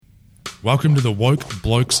Welcome to the Woke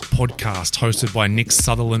Blokes podcast, hosted by Nick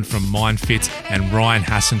Sutherland from MindFit and Ryan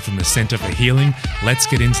Hassan from the Centre for Healing. Let's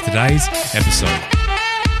get into today's episode.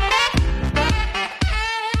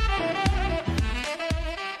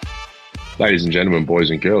 Ladies and gentlemen,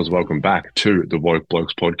 boys and girls, welcome back to the Woke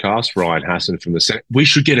Blokes podcast. Ryan Hassan from the Centre. We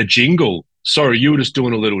should get a jingle. Sorry, you were just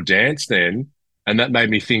doing a little dance then, and that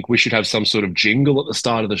made me think we should have some sort of jingle at the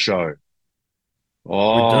start of the show.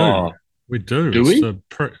 Oh, we do. Do we?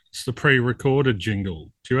 It's the pre-recorded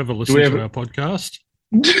jingle. Do you ever listen to our podcast?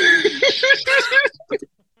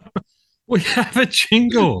 We have a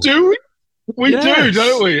jingle. Do we? We do,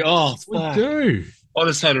 don't we? Oh, we do. I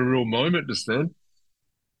just had a real moment just then.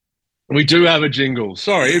 We do have a jingle.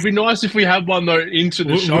 Sorry, it'd be nice if we had one, though, into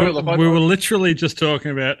the show. We were literally just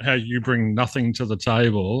talking about how you bring nothing to the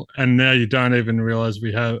table, and now you don't even realise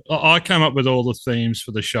we have. I came up with all the themes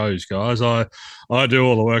for the shows, guys. I do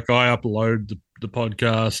all the work. I upload the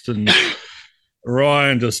podcast, and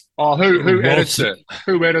Ryan just... Oh, who edits it?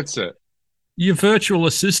 Who edits it? Your virtual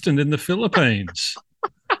assistant in the Philippines.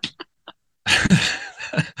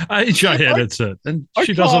 AJ edits it, and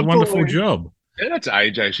she does a wonderful job. Yeah, that's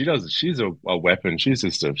AJ. She's a weapon. She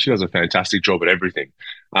does a fantastic job at everything.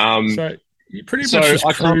 So you pretty much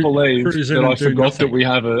I can't believe that I forgot that we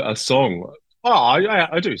have a song. Oh,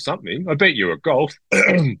 I do something. I bet you at golf.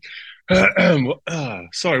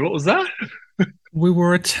 Sorry, what was that? We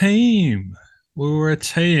were a team.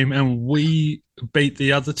 And we beat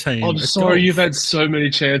the other team. I'm sorry, golf. You've had so many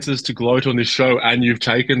chances to gloat on this show, and you've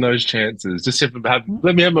taken those chances. Just let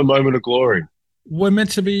me have a moment of glory. We're meant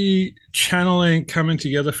to be coming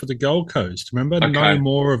together for the Gold Coast. Remember, okay. No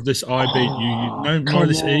more of this I beat you. No more of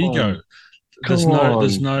this ego. There's no.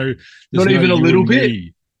 Not even a little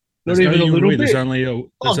bit. Not even a little bit. There's only a.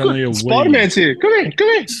 Spider-Man's here. Come here.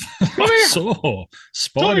 I saw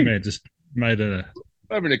Spider-Man just made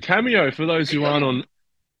having a cameo for those who aren't on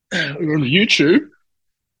YouTube.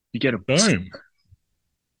 You get a boom.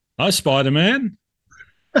 Hi, Spider-Man.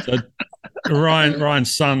 So,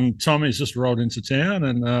 Ryan's son Tommy's just rolled into town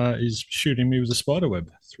and he's shooting me with a spider web.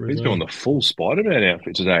 He's got the full Spider-Man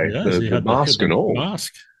outfit today. The mask and all.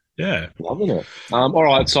 Mask. Yeah. Loving it. All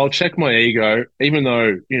right, so I'll check my ego, even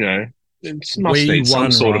though, it must need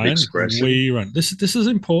some sort of expression. We run. This is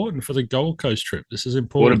important for the Gold Coast trip. This is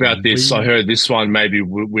important. What about this? I heard this one, maybe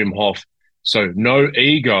Wim Hof. So no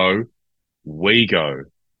ego, we go.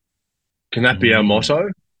 Can that be our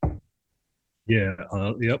motto? Yeah,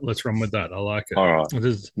 yep, let's run with that. I like it. All right.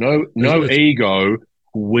 No ego,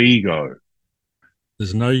 we go.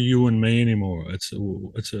 There's no you and me anymore. It's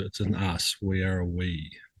an us. We are a we.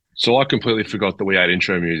 So I completely forgot that we had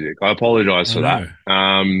intro music. I apologize for that.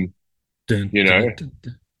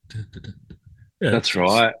 That's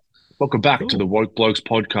right. Welcome back to the Woke Blokes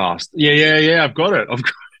podcast. Yeah. I've got it.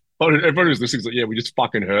 Everybody who's listening is like, yeah, we just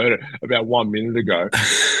fucking heard it about 1 minute ago.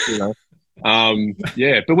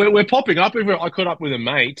 But we're popping up. I caught up with a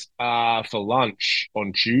mate for lunch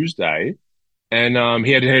on Tuesday, and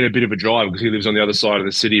he had a bit of a drive because he lives on the other side of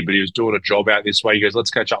the city, but he was doing a job out this way. He goes, let's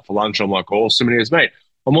catch up for lunch. I'm like, awesome. And he goes, mate,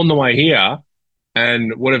 I'm on the way here,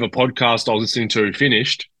 and whatever podcast I was listening to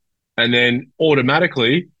finished, and then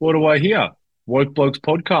automatically, what do I hear? Woke Blokes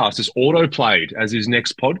podcast is auto-played as his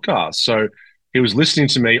next podcast. So he was listening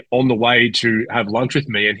to me on the way to have lunch with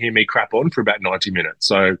me and hear me crap on for about 90 minutes.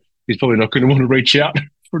 So he's probably not going to want to reach out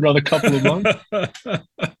for another couple of months.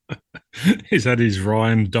 He's had his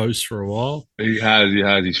Ryan dose for a while. He has.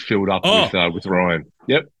 He's filled up with Ryan.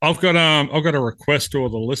 Yep. I've got a request to all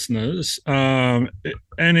the listeners. We're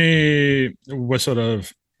sort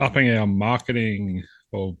of upping our marketing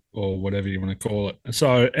or whatever you want to call it.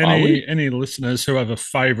 So any listeners who have a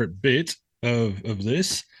favourite bit of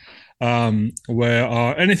this,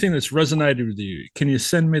 where anything that's resonated with you, can you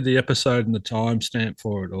send me the episode and the timestamp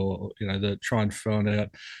for it, or try and find out.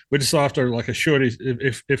 We're just after like a shorty.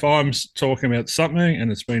 If I'm talking about something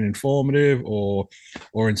and it's been informative or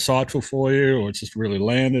insightful for you, or it's just really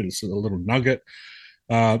landed, it's a little nugget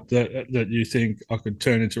that you think I could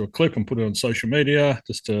turn into a clip and put it on social media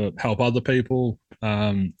just to help other people,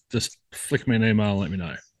 just flick me an email and let me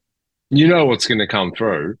know. You know what's going to come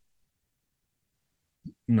through.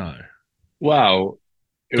 No. Wow.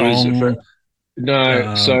 It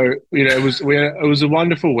was a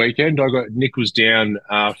wonderful weekend. Nick was down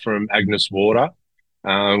from Agnes Water.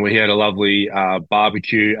 We had a lovely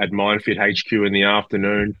barbecue at MindFit HQ in the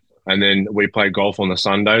afternoon, and then we played golf on the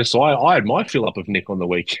Sunday. So I had my fill up of Nick on the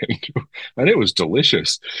weekend, and it was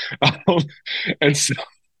delicious. And so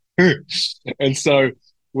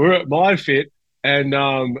we're at MindFit, and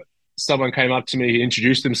someone came up to me,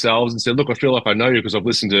 introduced themselves, and said, "Look, I feel like I know you because I've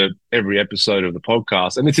listened to every episode of the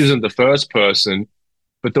podcast." And this isn't the first person,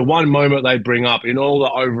 but the one moment they bring up in all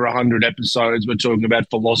the over 100 episodes, we're talking about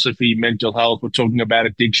philosophy, mental health, we're talking about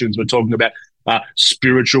addictions, we're talking about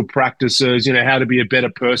spiritual practices, how to be a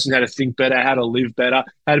better person, how to think better, how to live better,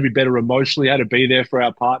 how to be better emotionally, how to be there for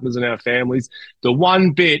our partners and our families. The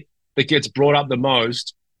one bit that gets brought up the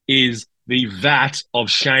most is the vat of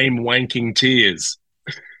shame wanking tears.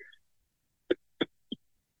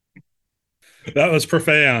 That was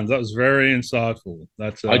profound. That was very insightful.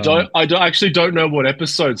 That's I actually don't know what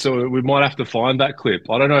episode, so we might have to find that clip.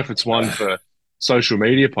 I don't know if it's one for social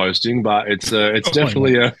media posting, but it's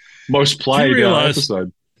definitely a most played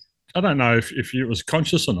episode. I don't know if it was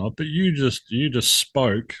conscious or not, but you just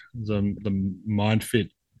spoke the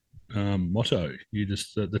MindFit motto. You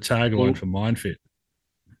just the tagline for MindFit.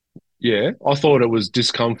 Yeah, I thought it was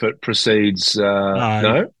discomfort precedes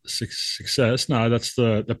no success. No, that's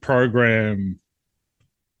the program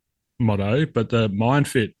motto, but the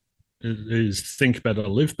MindFit is think better,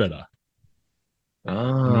 live better.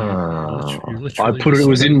 I put it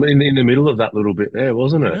was in the middle of that little bit there,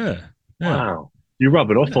 wasn't it? Yeah. Wow, you rub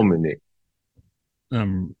it off on me, Nick.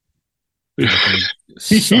 I'm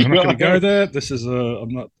not going to go there. This is I'm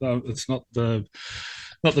not. It's not the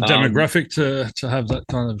demographic to have that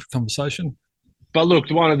kind of conversation. But look,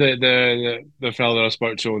 one of the fellow that I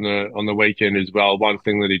spoke to on the weekend as well, one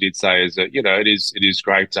thing that he did say is that it is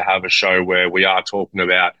great to have a show where we are talking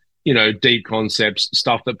about deep concepts,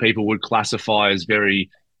 stuff that people would classify as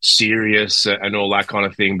very serious and all that kind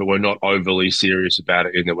of thing, but we're not overly serious about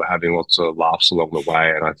it in that we're having lots of laughs along the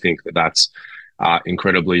way, and I think that that's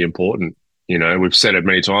incredibly important. We've said it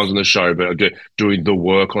many times on the show, but doing the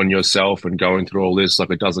work on yourself and going through all this,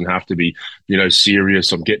 like it doesn't have to be,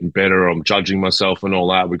 serious. I'm getting better. I'm judging myself and all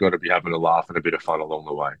that. We've got to be having a laugh and a bit of fun along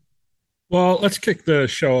the way. Well, let's kick the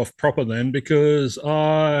show off proper then, because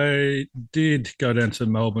I did go down to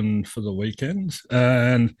Melbourne for the weekend,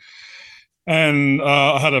 and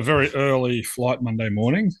I had a very early flight Monday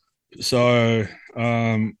morning. So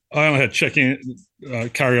I only had check-in,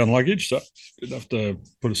 carry-on luggage, so I didn't have to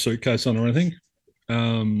put a suitcase on or anything.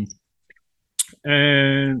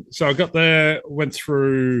 And so I got there, went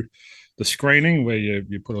through the screening where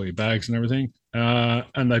you put all your bags and everything,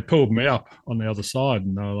 and they pulled me up on the other side,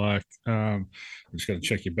 and they were like, "I'm just going to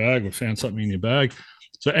check your bag. We found something in your bag."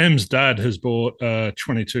 So Em's dad has bought a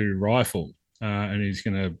 .22 rifle, and he's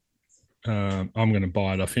going to. I'm going to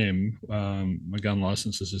buy it off him. My gun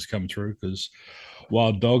license has just come through because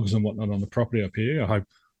wild dogs and whatnot on the property up here. I hope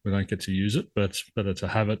we don't get to use it, but it's better to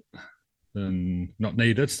have it than not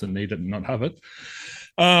need it than need it and not have it.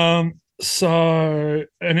 So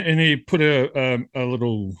he put a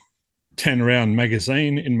little 10-round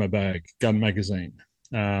magazine in my bag, gun magazine,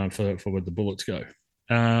 for where the bullets go.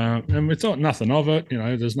 And we thought nothing of it.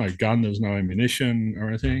 There's no gun, there's no ammunition or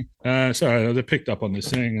anything. So they picked up on this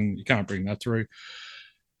thing, and you can't bring that through.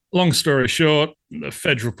 Long story short, the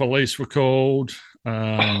federal police were called.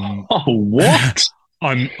 What?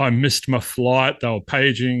 I missed my flight. They were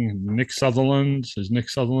paging Nick Sutherland. There's Nick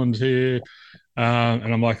Sutherland here.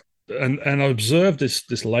 And I'm like, and I observed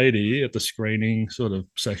this lady at the screening sort of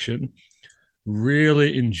section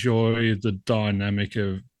really enjoy the dynamic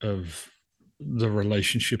of the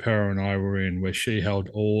relationship her and I were in, where she held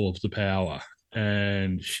all of the power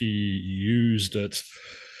and she used it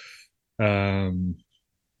in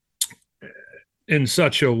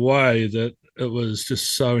such a way that it was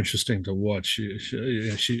just so interesting to watch.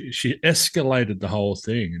 She escalated the whole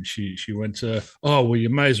thing, and she went to, "Oh, well, you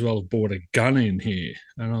may as well have brought a gun in here."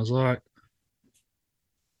 And I was like,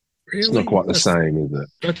 really? It's not quite the same, is it?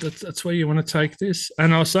 That's where you want to take this?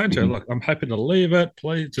 And I was saying to her, look, I'm happy to leave it.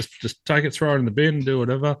 Please just take it, throw it in the bin, do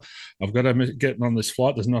whatever. I've got to get on this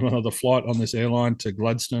flight. There's not another flight on this airline to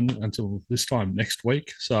Gladstone until this time next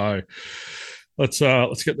week. So let's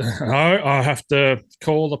get the I have to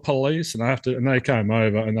call the police, and and they came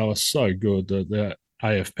over, and they were so good, the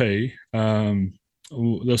AFP.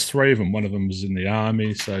 There's three of them. One of them was in the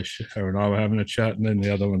army, so her and I were having a chat, and then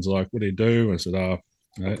the other one's like, "What do you do?" And I said,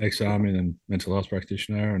 ex-army and mental health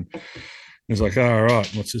practitioner. And he's like, "All right,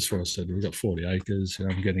 what's this for?" I said, "We've got 40 acres.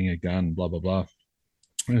 I'm getting a gun, blah, blah, blah."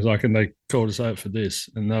 And he's like, "And they called us out for this."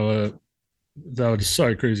 And they were just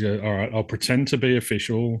so crazy. "All right, I'll pretend to be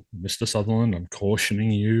official, Mr. Sutherland. I'm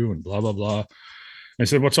cautioning you," and blah, blah, blah. And he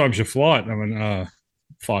said, "What time's your flight?" And I went,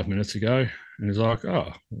 5 minutes ago. And he's like,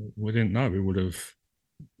 "Oh, we didn't know. We would have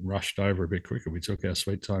rushed over a bit quicker. We took our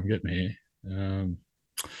sweet time getting here."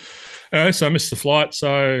 So I missed the flight.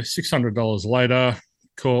 So $600 later,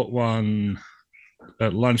 caught one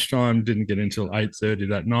at lunchtime, didn't get in until 8:30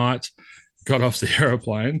 that night, got off the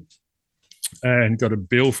aeroplane and got a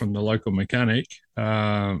bill from the local mechanic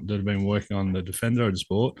that had been working on the Defender I'd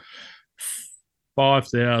bought,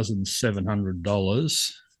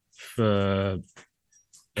 $5,700 for,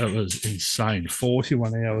 it was insane,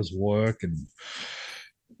 41 hours work.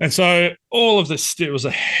 And so all of this, it was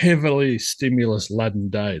a heavily stimulus-laden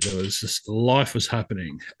day. There was just, life was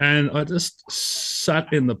happening. And I just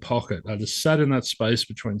sat in the pocket. I just sat in that space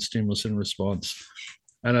between stimulus and response.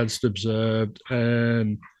 And I just observed,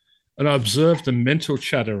 and I observed the mental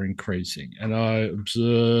chatter increasing, and I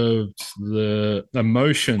observed the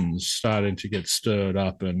emotions starting to get stirred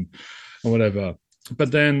up and whatever.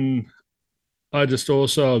 But then I just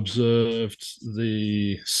also observed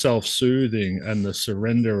the self-soothing and the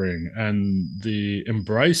surrendering and the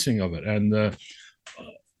embracing of it, and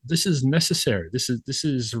this is necessary. This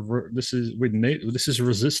is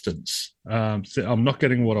resistance. I'm not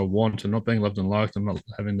getting what I want. I'm not being loved and liked. I'm not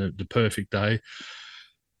having the perfect day.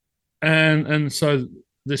 And so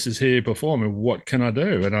this is here before me. What can I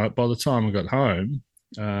do? And by the time I got home,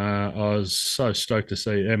 I was so stoked to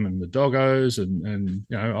see Em and the doggos, and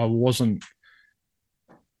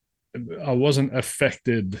I wasn't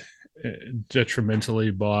affected detrimentally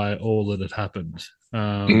by all that had happened.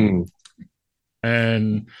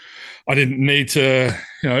 And I didn't need to,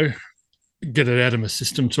 get it out of my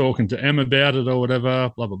system talking to Em about it or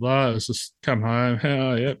whatever, blah, blah, blah. It was just come home.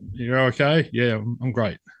 Oh, yep, you're okay? Yeah, I'm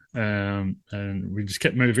great. And we just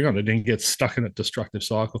kept moving on. I didn't get stuck in a destructive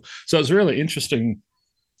cycle. So it was really interesting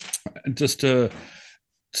just to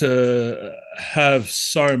have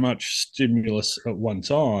so much stimulus at one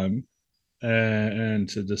time and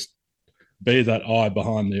to just be that eye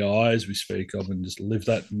behind the eye, as we speak of, and just live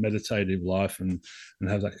that meditative life and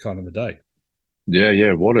have that kind of a day.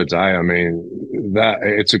 Yeah. What a day. I mean, that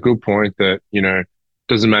it's a good point that,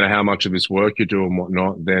 doesn't matter how much of this work you do and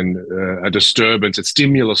whatnot, then a disturbance, a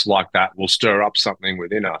stimulus like that will stir up something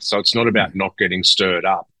within us. So it's not about not getting stirred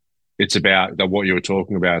up. It's about what you were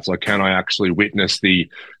talking about. It's like, can I actually witness the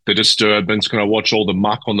disturbance? Can I watch all the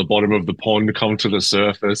muck on the bottom of the pond come to the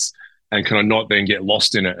surface? And can I not then get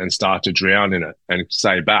lost in it and start to drown in it and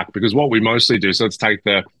stay back? Because what we mostly do, so let's take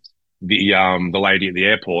the lady at the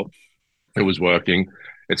airport who was working.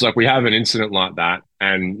 It's like we have an incident like that,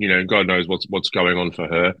 and God knows what's going on for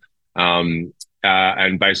her. And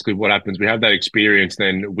basically, what happens? We have that experience,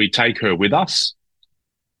 then we take her with us.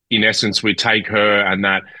 In essence, we take her, and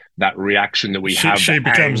that reaction that she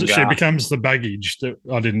becomes the baggage that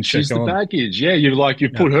I didn't check on. She's the baggage. Yeah, you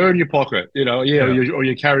put her in your pocket, or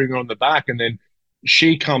you're carrying her on the back, and then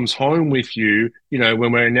she comes home with you,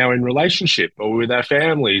 when we're now in relationship or with our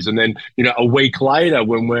families, and then a week later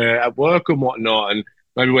when we're at work and whatnot, and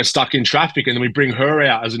maybe we're stuck in traffic, and then we bring her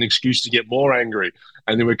out as an excuse to get more angry,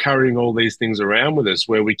 and then we're carrying all these things around with us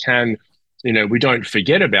where we can. We don't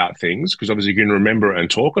forget about things because obviously you can remember it and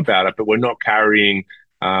talk about it, but we're not carrying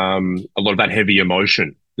a lot of that heavy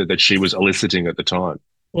emotion that she was eliciting at the time.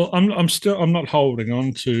 Well, I'm not holding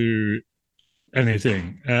on to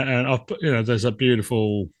anything, and I've there's a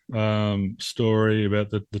beautiful story about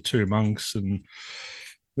the two monks, and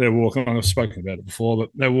they're walking on. I've spoken about it before, but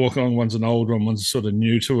they're walking on. One's an old one, one's sort of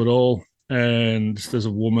new to it all. And there's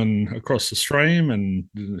a woman across the stream, and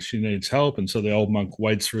she needs help. And so the old monk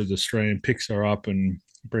wades through the stream, picks her up, and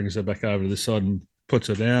brings her back over to this side and puts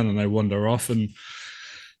her down. And they wander off. And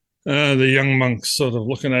the young monk's sort of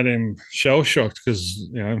looking at him, shell shocked, because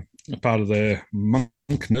a part of their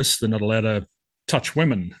monkness, they're not allowed to touch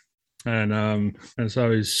women. And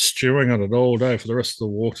so he's stewing on it all day for the rest of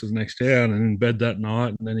the walk to the next town, and in bed that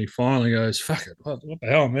night. And then he finally goes, "Fuck it, what the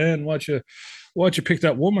hell, man? Why'd you pick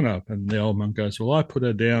that woman up?" And the old monk goes, "Well, I put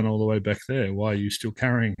her down all the way back there. Why are you still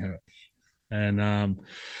carrying her?" And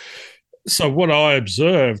so what I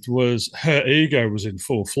observed was her ego was in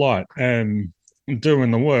full flight, and doing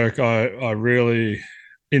the work, I really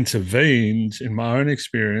intervened in my own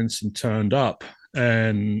experience and turned up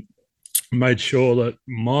and made sure that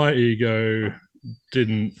my ego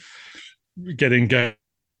didn't get engaged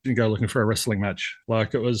and go looking for a wrestling match.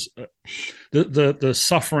 Like, it was the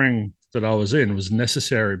suffering that I was in was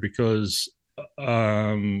necessary because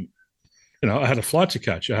I had a flight to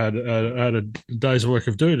catch. I had a day's work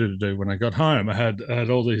of duty to do when I got home. I had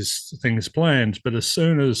all these things planned, but as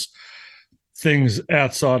soon as things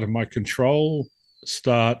outside of my control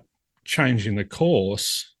start changing the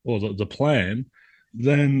course or the plan,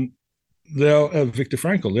 then Viktor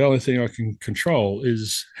Frankl, the only thing I can control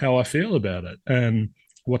is how I feel about it and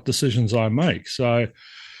what decisions I make. So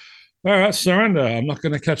all right, surrender. I'm not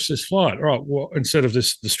going to catch this flight. All right. Well, instead of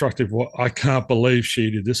this destructive, what I can't believe she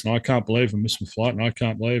did this, and I can't believe I missed my flight, and I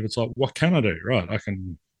can't believe it's like, what can I do? Right. I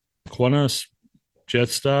can Qantas,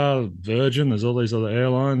 Jetstar, Virgin. There's all these other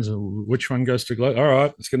airlines. Which one goes to Globe? All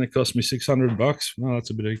right, it's going to cost me $600. Well, that's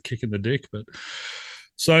a bit of a kick in the dick, but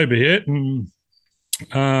so be it. And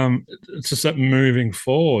it's just that moving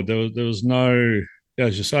forward, there was no,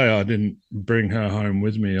 as you say, I didn't bring her home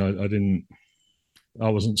with me. I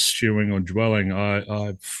wasn't stewing or dwelling.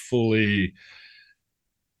 I fully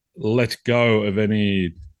let go of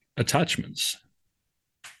any attachments.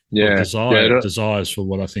 Yeah, desires for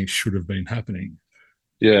what I think should have been happening.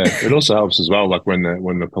 Yeah, it also helps as well. Like when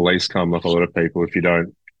the police come, like a lot of people, if you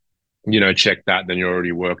don't, check that, then you're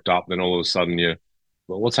already worked up. Then all of a sudden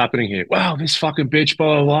well, what's happening here? Wow, this fucking bitch,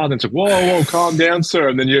 blah blah blah. Then it's like, whoa, calm down, sir.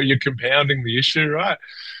 And then you're compounding the issue, right?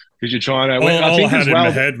 Because you're trying to. All I had in my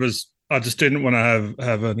head was I just didn't want to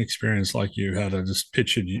have an experience like you had. I just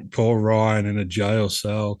pictured poor Ryan in a jail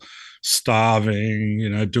cell,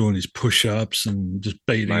 starving, doing his push-ups and just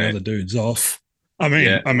beating other dudes off. I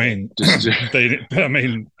mean,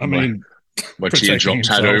 my teardrop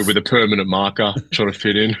tattoo with a permanent marker, trying to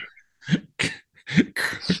fit in,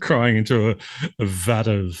 crying into a vat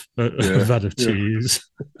of tears.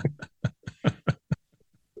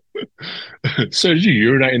 So did you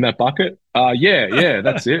urinate in that bucket? Yeah,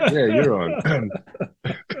 that's it. Yeah, you're on.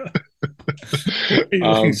 You're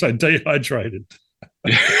looking so dehydrated.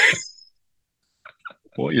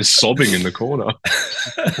 What, you're sobbing in the corner?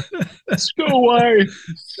 Let's go away.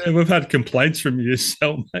 Yeah, we've had complaints from your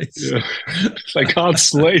cellmates. Yeah. They can't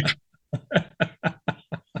sleep.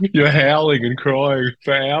 You're howling and crying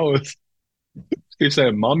for hours. Keep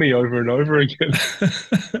saying "mummy" over and over again.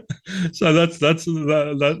 So that's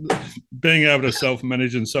that being able to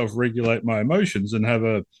self-manage and self-regulate my emotions and have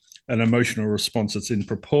an emotional response that's in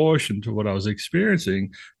proportion to what I was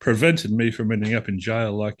experiencing prevented me from ending up in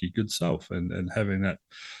jail like your good self and having that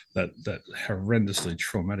horrendously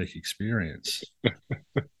traumatic experience.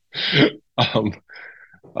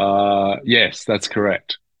 Yes, that's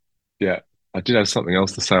correct. Yeah, I did have something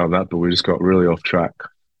else to say on that, but we just got really off track.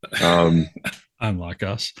 Unlike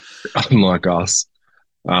us.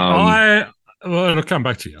 It'll come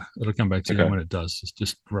back to you. It'll come back to you when it does.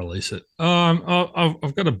 Just release it.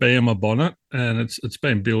 I've got a bee in my bonnet, and it's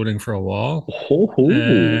been building for a while.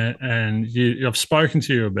 And I've spoken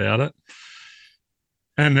to you about it,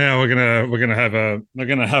 and now we're gonna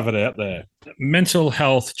have it out there. Mental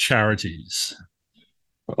health charities.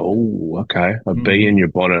 Oh, okay. A bee in your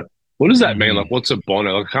bonnet. What does that mean? Like, what's a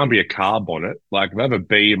bonnet? Like, it can't be a car bonnet. Like, if I have a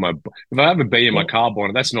bee in my car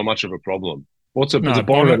bonnet, that's not much of a problem. Is a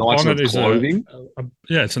bonnet an item of clothing?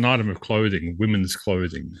 It's an item of clothing, women's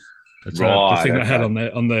clothing. It's right, the thing they had on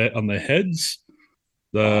their heads.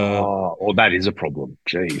 That is a problem.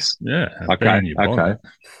 Jeez. Yeah. Okay. All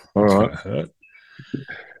right.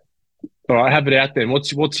 All right. Have it out then.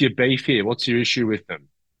 What's your beef here? What's your issue with them?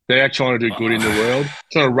 They're trying to do good in the world,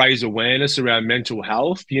 trying to raise awareness around mental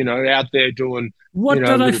health. Out there doing. What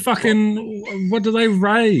do they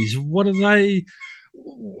raise? What do they?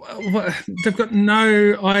 They've got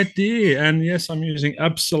no idea. And yes, I'm using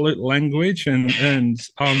absolute language, and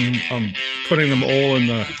I'm putting them all in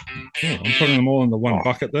the one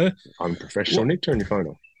bucket there. Unprofessional. Nick, turn your phone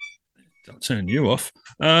off. I'll turn you off.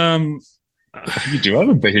 You do have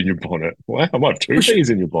a bee in your bonnet. Wow, I might have two bees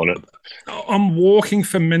in your bonnet. I'm walking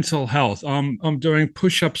for mental health. I'm doing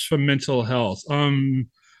push-ups for mental health.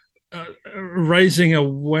 Raising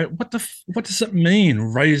awareness. What does it mean?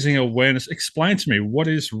 Raising awareness. Explain to me, what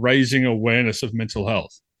is raising awareness of mental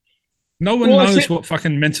health? No one knows what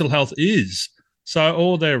fucking mental health is. So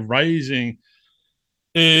all they're raising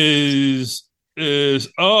is suicide's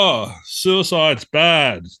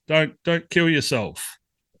bad. Don't kill yourself.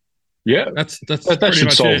 Yeah, that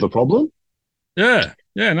should solve the problem. Yeah,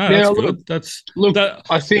 no, that's good.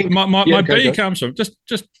 I think my bee comes from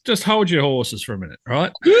just hold your horses for a minute,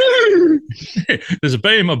 right? There's a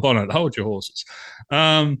bee in my bonnet. Hold your horses.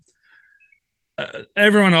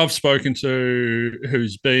 Everyone I've spoken to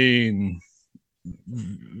who's been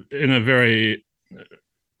in a very,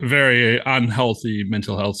 very unhealthy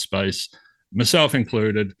mental health space, myself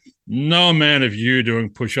included, no amount of you doing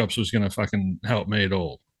push-ups was going to fucking help me at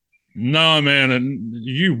all. No, man, and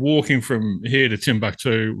you walking from here to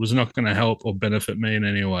Timbuktu was not going to help or benefit me in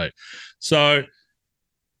any way. So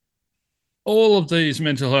all of these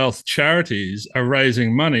mental health charities are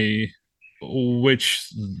raising money,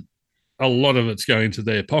 which a lot of it's going to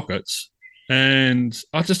their pockets. And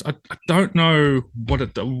I don't know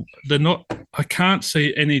what they're not. I can't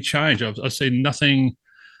see any change. I see nothing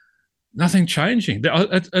nothing changing.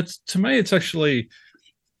 It's to me, it's actually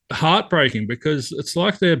heartbreaking because it's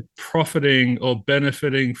like they're profiting or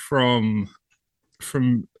benefiting from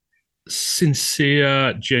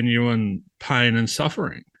sincere, genuine pain and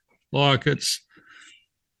suffering. Like it's,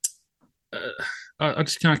 I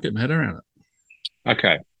just can't get my head around it.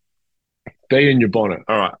 Okay. Be in your bonnet.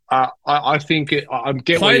 All right. I think I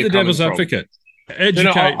get where Play you're the coming devil's from. advocate.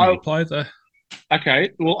 Educate me. Play the. Okay.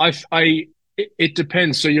 Well, it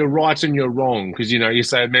depends. So you're right and you're wrong because you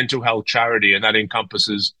say a mental health charity and that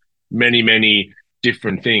encompasses many, many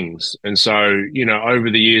different things. And so over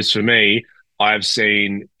the years for me, I've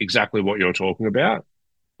seen exactly what you're talking about.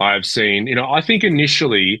 I've seen, I think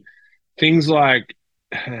initially things like,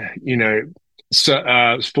 you know,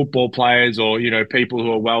 football players or people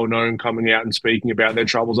who are well known coming out and speaking about their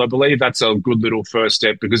troubles. I believe that's a good little first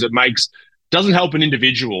step because it doesn't help an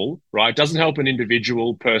individual, right? Doesn't help an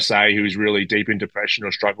individual per se who's really deep in depression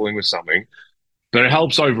or struggling with something, but it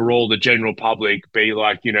helps overall the general public be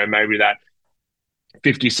like, maybe that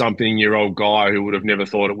 50-something-year-old guy who would have never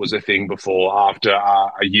thought it was a thing before after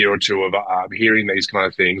a year or two of hearing these kind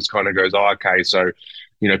of things kind of goes, oh, okay, so,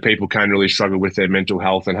 people can really struggle with their mental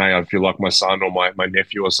health. And, hey, I feel like my son or my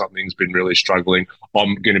nephew or something's been really struggling.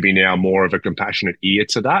 I'm going to be now more of a compassionate ear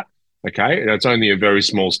to that. Okay. And it's only a very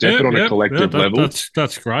small step, but on a collective level.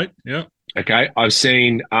 That's great. Yeah. Okay. I've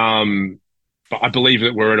seen, but I believe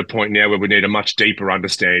that we're at a point now where we need a much deeper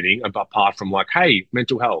understanding apart from like, hey,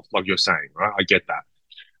 mental health, like you're saying, right? I get that.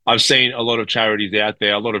 I've seen a lot of charities out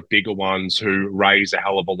there, a lot of bigger ones who raise a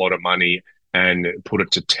hell of a lot of money and put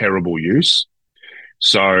it to terrible use.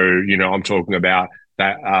 So, I'm talking about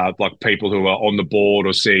that, like people who are on the board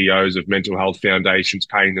or CEOs of mental health foundations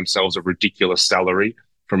paying themselves a ridiculous salary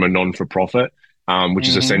from a non-for-profit, which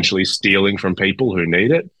is essentially stealing from people who need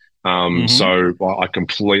it. So I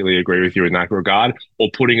completely agree with you in that regard. Or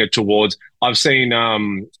putting it towards, I've seen, I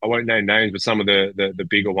won't name names, but some of the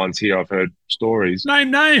bigger ones here, I've heard stories. Name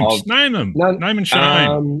names, name them, name and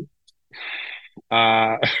shame.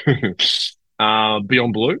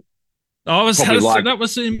 Beyond Blue. That was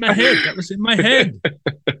in my head.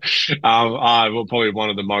 Well, probably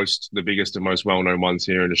one of the biggest and most well-known ones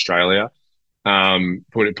here in Australia.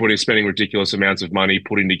 Spending ridiculous amounts of money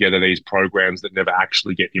putting together these programs that never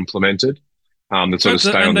actually get implemented. That sort of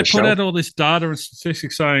stay on the shelf. And they put out all this data and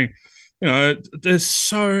statistics saying, there's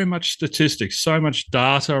so much statistics, so much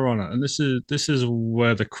data on it, and this is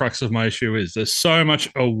where the crux of my issue is. There's so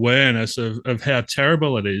much awareness of how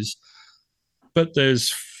terrible it is, but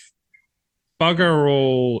there's bugger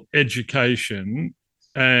all education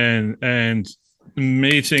and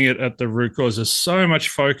meeting it at the root cause. There's so much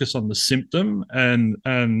focus on the symptom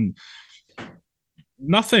and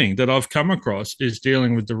nothing that I've come across is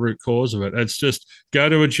dealing with the root cause of it. It's just go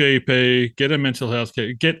to a GP, get a mental health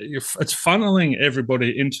care, it's funneling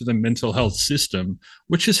everybody into the mental health system,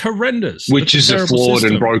 which is horrendous. Which is a flawed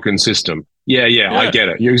and broken system. Yeah, I get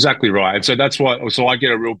it. You're exactly right. And so that's so I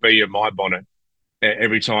get a real bee in my bonnet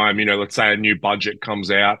every time, let's say a new budget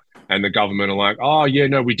comes out and the government are like, oh, yeah,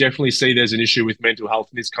 no, we definitely see there's an issue with mental health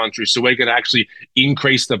in this country. So we're going to actually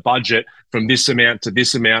increase the budget from this amount to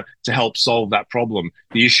this amount to help solve that problem.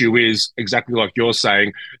 The issue is exactly like you're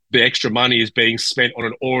saying, the extra money is being spent on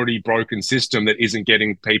an already broken system that isn't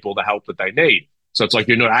getting people the help that they need. So it's like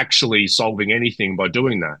you're not actually solving anything by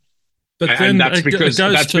doing that. And that's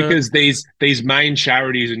because these main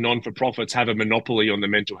charities and non-for-profits have a monopoly on the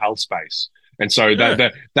mental health space. And so they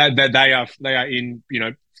are in,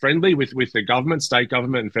 friendly with the government, state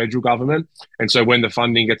government and federal government. And so when the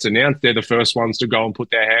funding gets announced, they're the first ones to go and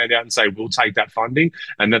put their hand out and say, we'll take that funding.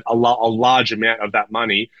 And that a large amount of that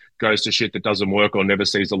money goes to shit that doesn't work or never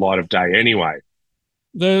sees the light of day anyway.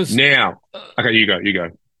 Okay, you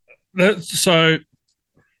go. So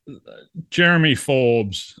Jeremy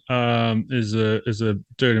Forbes is a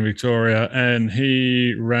dude in Victoria, and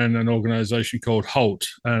he ran an organisation called Halt,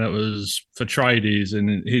 and it was for tradies.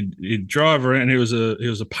 And he'd drive around. He was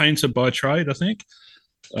a painter by trade, I think.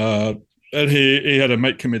 And he had a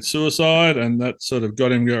mate commit suicide, and that sort of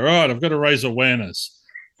got him go, all right, I've got to raise awareness.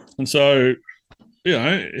 And so,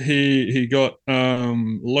 he got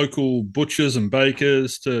local butchers and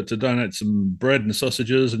bakers to donate some bread and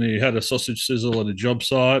sausages, and he had a sausage sizzle at a job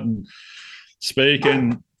site and speak.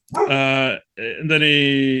 And then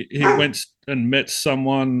he went and met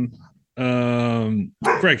someone,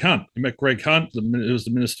 Greg Hunt. He met Greg Hunt, who was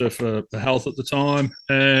the Minister for Health at the time,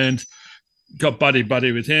 and got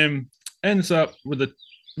buddy with him. Ends up with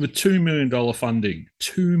 $2 million funding.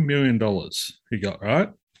 $2 million he got, right?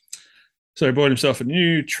 So he bought himself a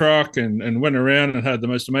new truck and went around and had the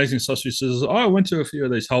most amazing sausages. I went to a few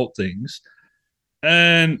of these Halt things,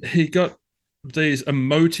 and he got these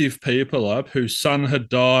emotive people up whose son had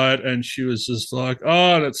died, and she was just like,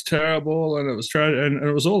 "Oh, that's terrible," and it was and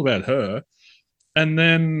it was all about her. And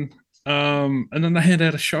then they hand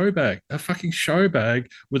out a show bag, a fucking show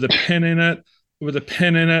bag with a pen in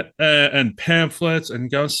it, and pamphlets,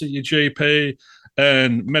 and go and see your GP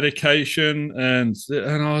and medication, and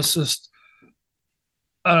I was just.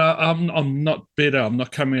 I'm not bitter. I'm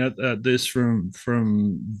not coming at this from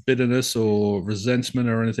bitterness or resentment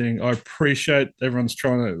or anything. I appreciate everyone's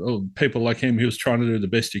trying to, or people like him. He was trying to do the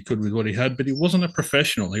best he could with what he had, but he wasn't a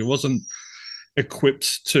professional. He wasn't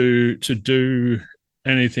equipped to do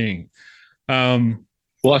anything.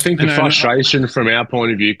 Well, I think the frustration from our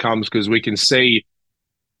point of view comes because we can see,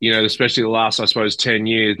 especially the last, I suppose, 10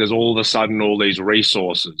 years, there's all of a sudden all these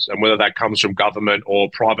resources, and whether that comes from government or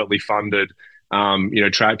privately funded,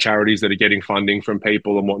 charities that are getting funding from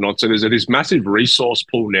people and whatnot. So there's this massive resource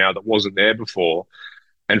pool now that wasn't there before.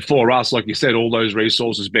 And for us, like you said, all those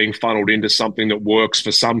resources being funneled into something that works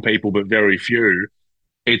for some people, but very few,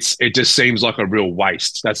 it just seems like a real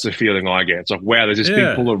waste. That's the feeling I get. It's like, wow, there's this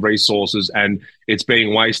big pool of resources and it's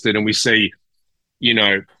being wasted. And we see,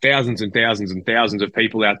 thousands and thousands and thousands of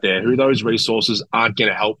people out there who those resources aren't going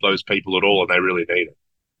to help those people at all, and they really need it.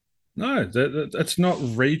 No, that's not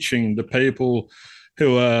reaching the people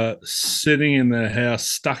who are sitting in their house,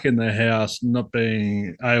 stuck in their house, not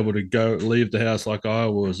being able to leave the house like I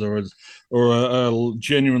was, or are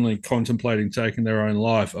genuinely contemplating taking their own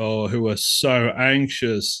life, or who are so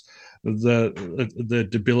anxious that they're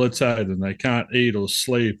debilitated and they can't eat or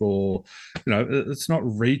sleep, or it's not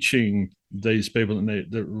reaching these people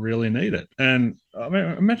that really need it. And I mean,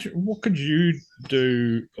 imagine what could you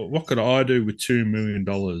do? What could I do with $2 million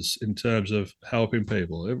in terms of helping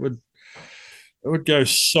people? It would go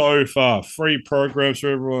so far. Free programs for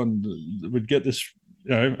everyone. We'd get this,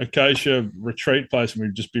 Acacia retreat place, and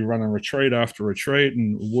we'd just be running retreat after retreat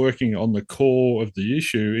and working on the core of the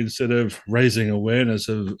issue instead of raising awareness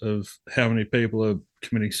of how many people are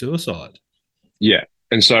committing suicide. Yeah.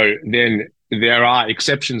 And so then there are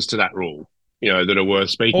exceptions to that rule, that are worth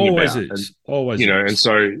speaking Always about. Always is. And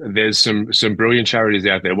so there's some brilliant charities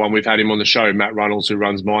out there. One, we've had him on the show, Matt Runnels, who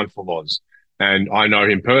runs Mindful Laws. And I know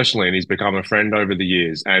him personally, and he's become a friend over the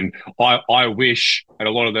years. And I wish, and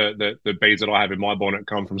a lot of the beads that I have in my bonnet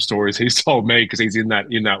come from stories he's told me because he's in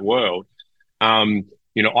that world.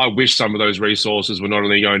 I wish some of those resources were not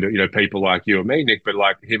only going to, people like you and me, Nick, but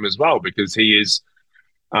like him as well, because he is,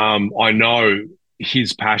 I know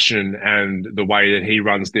his passion and the way that he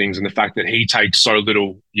runs things, and the fact that he takes so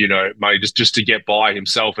little, money just to get by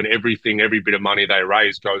himself, and every bit of money they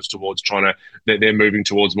raise goes towards they're moving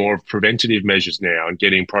towards more of preventative measures now and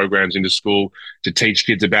getting programs into school to teach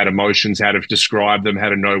kids about emotions, how to describe them, how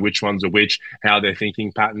to know which ones are which, how their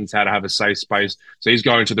thinking patterns, how to have a safe space. So he's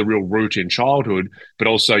going to the real root in childhood, but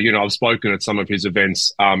also, I've spoken at some of his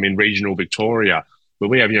events in regional Victoria, where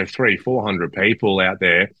we have, 300-400 people out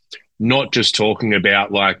there, not just talking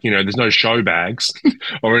about there's no show bags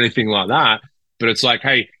or anything like that, but it's like,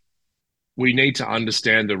 hey, we need to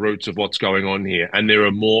understand the roots of what's going on here. And there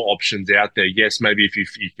are more options out there. Yes, maybe if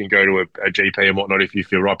you can go to a GP and whatnot, if you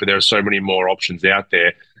feel right, but there are so many more options out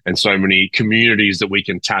there and so many communities that we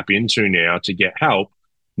can tap into now to get help,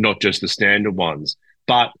 not just the standard ones.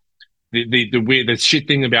 But the shit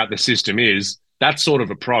thing about the system is that sort of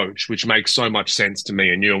approach, which makes so much sense to me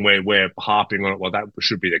and you, and we're harping on it, well, that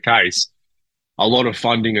should be the case. A lot of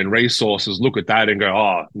funding and resources look at that and go,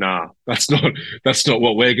 oh, nah, that's not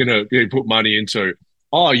what we're going to put money into.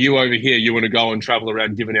 Oh, you over here, you want to go and travel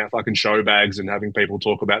around giving out fucking show bags and having people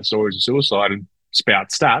talk about stories of suicide and spout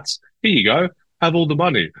stats. Here you go, have all the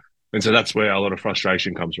money. And so that's where a lot of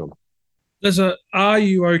frustration comes from. There's a "Are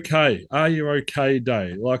you okay? Are you okay?"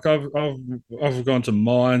 day. Like I've gone to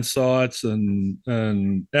mine sites and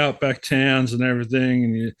outback towns and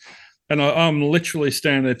everything, and I'm literally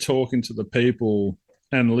standing there talking to the people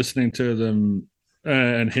and listening to them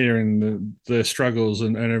and hearing their struggles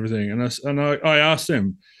and everything. And I asked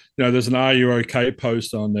them, there's an "Are you okay?"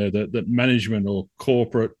 post on there that management or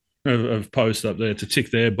corporate have posted up there to tick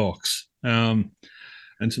their box and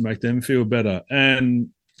to make them feel better. And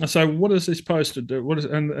I say, what is this supposed to do?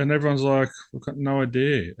 And everyone's like, we've got no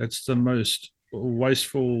idea. It's the most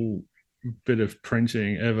wasteful bit of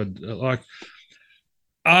printing ever. Like,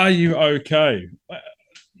 are you okay?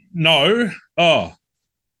 No. Oh,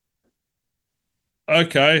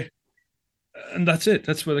 okay. And that's it.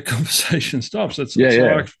 That's where the conversation stops. It's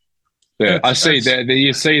yeah. I see that.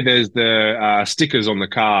 You see, there's the stickers on the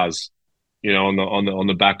cars, on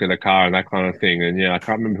the back of the car and that kind of thing. And I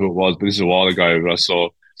can't remember who it was, but this is a while ago. But I saw,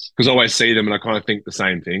 because I always see them and I kind of think the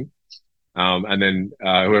same thing. And then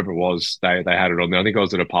whoever it was, they had it on there. I think I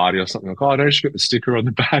was at a party or something. Like, oh, I noticed you got the sticker on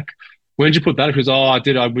the back. When did you put that? Because oh, I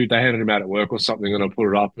did. They handed him out at work or something, and I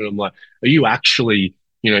put it up. And I'm like, are you actually,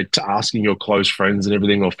 asking your close friends and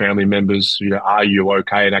everything or family members, are you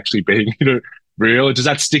okay? And actually being, real. Does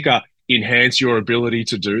that sticker enhance your ability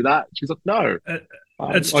to do that? She's like, no.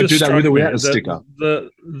 It's I just do that with or me without the sticker.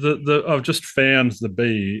 I've just found the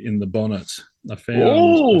bee in the bonnet. I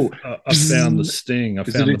found the sting. I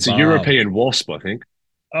found it's the a barb. European wasp, I think.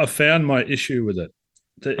 I found my issue with it.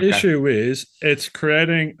 The issue is it's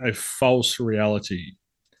creating a false reality.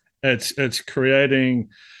 It's creating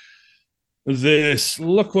this.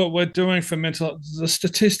 Look what we're doing for mental. The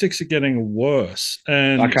statistics are getting worse,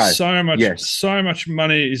 and so much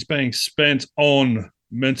money is being spent on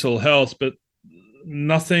mental health, but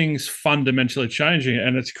nothing's fundamentally changing,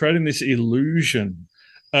 and it's creating this illusion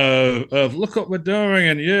of look what we're doing,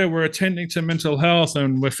 and we're attending to mental health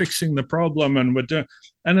and we're fixing the problem and we're doing,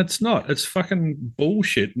 and it's not. It's fucking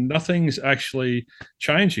bullshit. Nothing's actually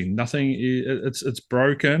changing. Nothing. It's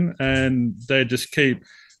broken, and they just keep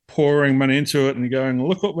pouring money into it and going,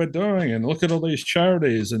 look what we're doing, and look at all these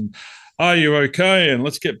charities, and are you okay? And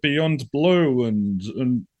let's get beyond blue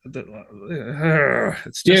and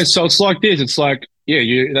it's just, so it's like this. It's like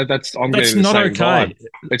that's I'm that's getting the not same okay. vibe.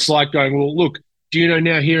 It's like going, well, look. Do you know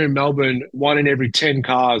now here in Melbourne, 1 in every 10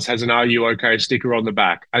 cars has an "Are you okay" sticker on the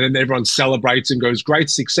back, and then everyone celebrates and goes, "Great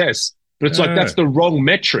success." But it's like that's the wrong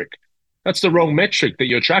metric. That's the wrong metric that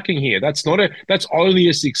you're tracking here. That's only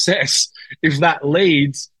a success if that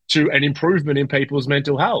leads to an improvement in people's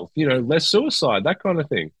mental health. Less suicide, that kind of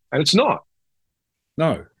thing, and it's not.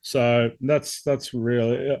 No, so that's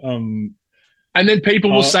really. And then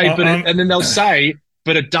people will say, and then they'll say,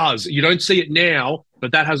 but it does. You don't see it now,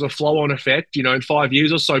 but that has a flow-on effect, in 5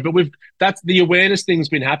 years or so. But that's the awareness thing's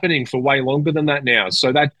been happening for way longer than that now.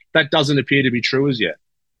 So that doesn't appear to be true as yet.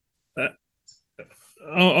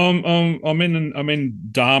 I'm in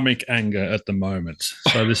dharmic anger at the moment.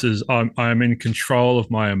 So this is I'm in control of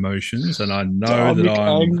my emotions, and I know dharmic that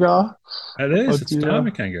I'm anger. It is. It's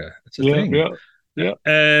dharmic anger. It's a thing. Yeah.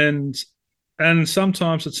 And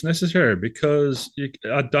sometimes it's necessary because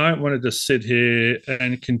I don't want to just sit here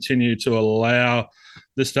and continue to allow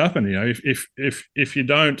this to happen. If you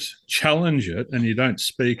don't challenge it and you don't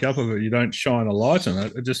speak up of it, you don't shine a light on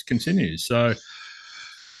it, it just continues. So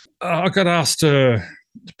I got asked to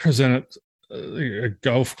present a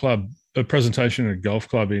presentation at a golf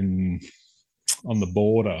club on the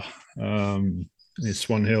border near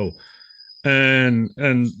Swan Hill. And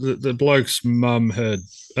the bloke's mum had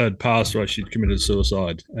passed away. She'd committed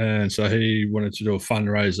suicide, and so he wanted to do a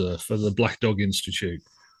fundraiser for the Black Dog Institute.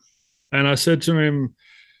 And I said to him,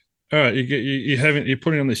 "All right, you're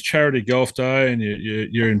putting on this charity golf day, and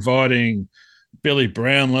you're inviting Billy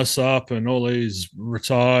Brownless up and all these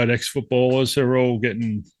retired ex-footballers who are all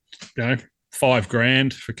getting,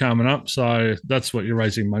 $5,000 for coming up. So that's what you're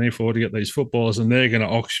raising money for, to get these footballers, and they're going to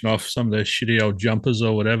auction off some of their shitty old jumpers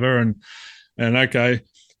or whatever. And okay,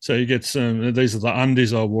 so you get some. These are the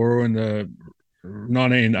undies I wore in the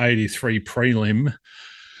 1983 prelim,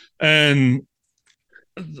 and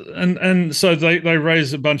so they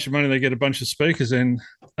raise a bunch of money. They get a bunch of speakers in,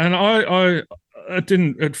 and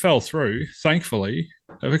it fell through, thankfully,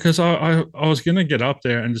 because I was going to get up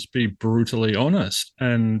there and just be brutally honest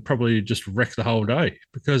and probably just wreck the whole day,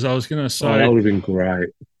 because I was going to say, that would have been great.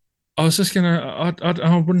 I was just going to,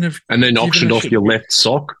 I wouldn't have. And then auctioned off your left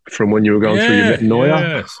sock from when you were going through your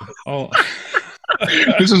metanoia. Yes.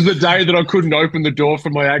 This is the day that I couldn't open the door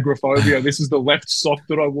from my agoraphobia. This is the left sock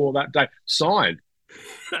that I wore that day. Signed.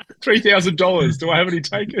 $3,000. Do I have any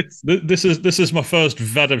takers? This is my first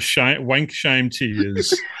vat of wank shame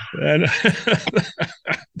tears. And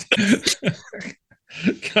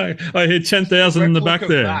okay, I hear 10,000 in the back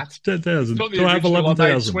there. 10,000. Do I have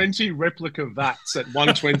 11,000? 20 replica vats at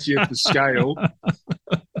 1/20th the scale.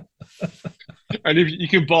 And if you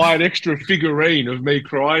can buy an extra figurine of me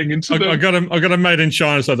crying into them. I got them made in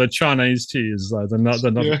China, so they're Chinese tears, though. They're not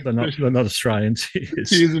Australian tears.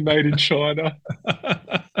 Tears are made in China.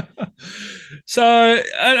 So,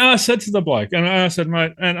 and I said to the bloke, and I said,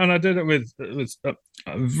 mate, and I did it with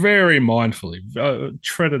very mindfully,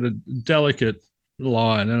 treaded a delicate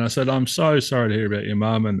line, and I said, I'm so sorry to hear about your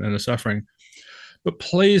mum and her suffering, but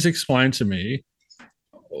please explain to me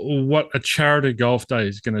what a charity golf day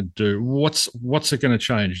is going to do. What's it going to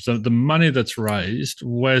change? The money that's raised,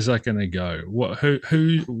 where's that going to go?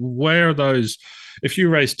 Where are those? If you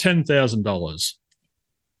raise $10,000,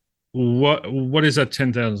 what is that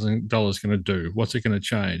 $10,000 going to do? What's it going to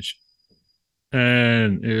change?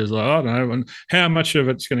 And he was like, I don't know, and how much of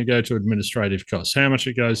it's going to go to administrative costs? How much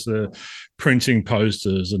it goes to printing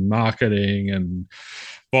posters and marketing and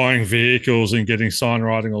buying vehicles and getting sign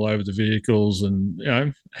writing all over the vehicles,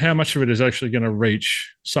 and how much of it is actually going to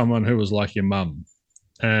reach someone who was like your mum?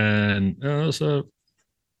 And it was a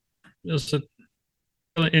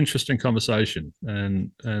really interesting conversation,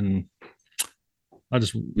 and I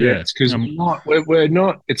just it's because we're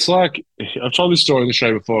not. It's like I've told this story on the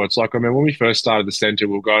show before. It's like I remember when we first started the centre,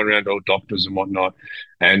 we were going around to all doctors and whatnot,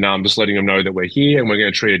 and just letting them know that we're here and we're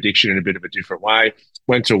going to treat addiction in a bit of a different way.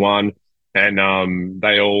 Went to one, and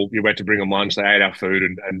you went to bring them lunch. They ate our food,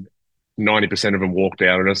 and 90% of them walked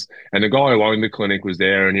out on us. And the guy who owned the clinic was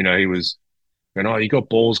there, and he was. And you got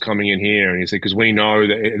balls coming in here, and he said, because we know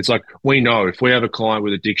that it's like we know if we have a client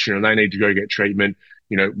with addiction and they need to go get treatment,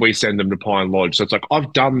 we send them to Pine Lodge. So it's like,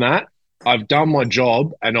 I've done that. I've done my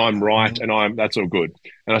job and I'm right and that's all good.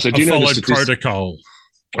 And I said, do you know the statistics? Protocol.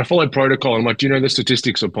 I followed protocol. I'm like, do you know the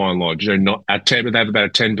statistics of Pine Lodge? Not at 10, but they have about a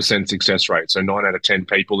 10% success rate. So 9 out of 10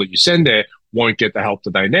 people that you send there won't get the help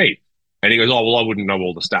that they need. And he goes, oh, well, I wouldn't know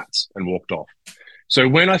all the stats, and walked off. So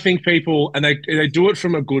when I think people, and they do it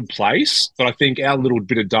from a good place, but I think our little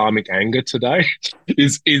bit of dharmic anger today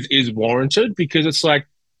is warranted, because it's like,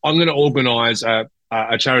 I'm going to organise a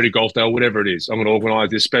charity golf day or whatever it is. I'm going to organise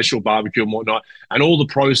this special barbecue and whatnot, and all the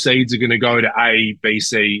proceeds are going to go to A, B,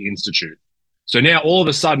 C Institute. So now all of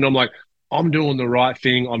a sudden I'm like, I'm doing the right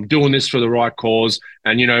thing. I'm doing this for the right cause.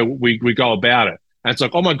 And, we go about it. And it's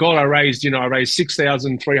like, oh my God, I raised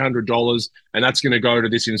 $6,300 and that's going to go to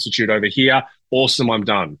this institute over here. Awesome, I'm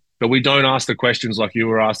done. But we don't ask the questions like you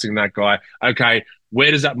were asking that guy. Okay,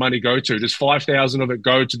 where does that money go to? Does 5,000 of it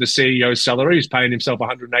go to the CEO's salary? He's paying himself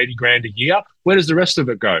 180 grand a year. Where does the rest of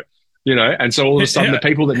it go? And so all of a sudden the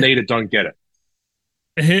people that need it don't get it.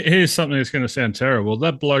 Here's something that's going to sound terrible.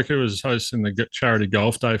 That bloke who was hosting the charity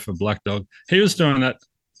golf day for Black Dog, he was doing that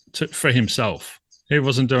for himself. He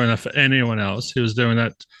wasn't doing that for anyone else. He was doing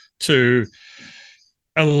that to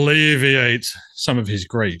alleviate some of his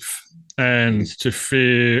grief and to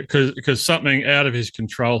fear, because something out of his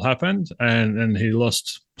control happened, and he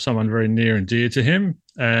lost someone very near and dear to him,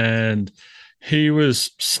 and he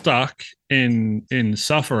was stuck in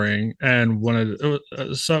suffering and wanted.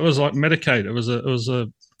 So it was like Medicaid. It was a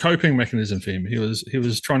coping mechanism for him. He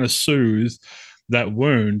was trying to soothe that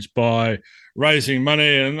wound by raising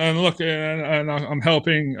money and look, and I'm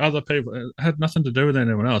helping other people. It had nothing to do with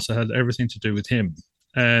anyone else. It had everything to do with him.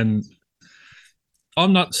 And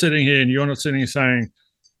I'm not sitting here, and you're not sitting here saying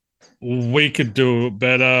we could do it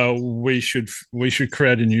better. We should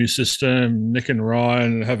create a new system. Nick and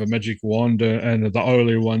Ryan have a magic wand and are the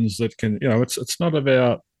only ones that can. It's not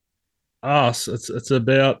about us. It's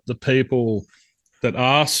about the people that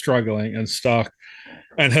are struggling and stuck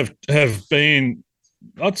and have been.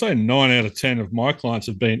 I'd say 9 out of 10 of my clients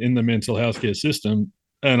have been in the mental health care system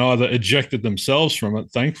and either ejected themselves from it,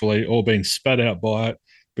 thankfully, or been spat out by it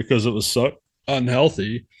because it was so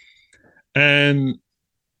unhealthy. And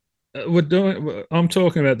I'm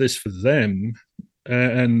talking about this for them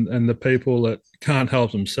and the people that can't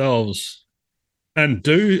help themselves and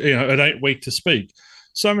do, it ain't weak to speak.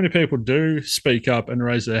 So many people do speak up and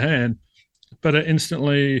raise their hand, but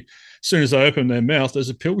instantly, as soon as they open their mouth, there's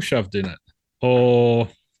a pill shoved in it. Or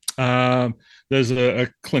there's a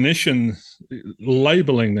clinician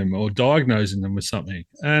labeling them or diagnosing them with something,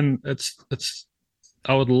 and it's.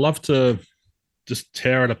 I would love to just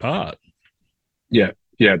tear it apart. Yeah.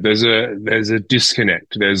 There's a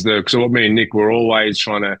disconnect. So what me and Nick, we're always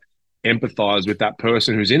trying to empathize with that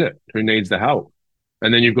person who's in it, who needs the help,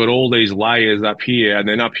 and then you've got all these layers up here, and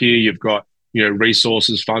then up here you've got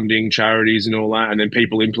resources, funding, charities and all that, and then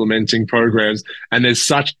people implementing programs. And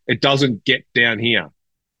it doesn't get down here.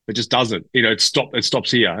 It just doesn't. It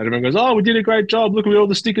stops here. And everyone goes, oh, we did a great job. Look at all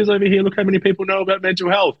the stickers over here. Look how many people know about mental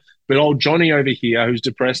health. But old Johnny over here, who's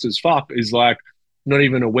depressed as fuck, is like not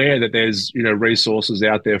even aware that there's, resources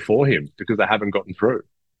out there for him because they haven't gotten through.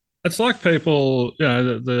 It's like people,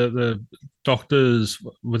 the Doctors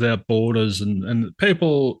Without Borders and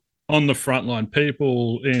people on the front line,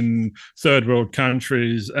 people in third world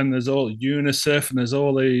countries, and there's all UNICEF and there's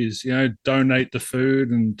all these, donate the food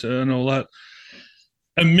and all that.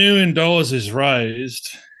 $1 million is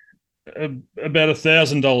raised. About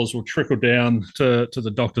 $1,000 will trickle down to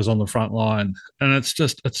the doctors on the front line, and it's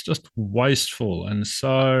just wasteful. And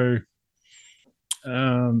so,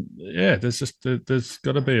 there's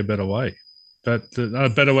got to be a better way. But a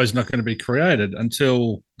better way is not going to be created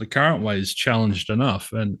until the current way is challenged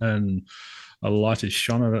enough and a light is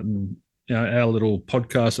shone at it. And our little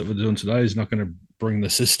podcast that we're doing today is not going to bring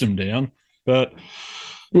the system down. But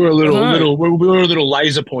We're a little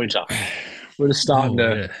laser pointer. We're just starting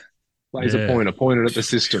to laser point it at the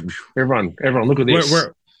system. Everyone, look at this.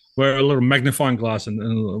 We're a little magnifying glass, and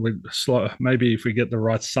maybe if we get the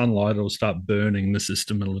right sunlight, it'll start burning the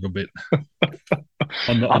system a little bit.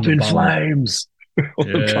 Up in flames.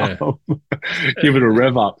 Yeah. Give it a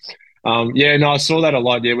rev up. I saw that a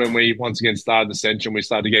lot. Yeah, when we once again started Ascension, we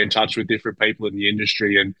started to get in touch with different people in the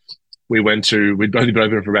industry, and we'd only been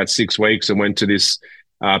open for about 6 weeks, and went to this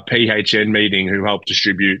PHN meeting who helped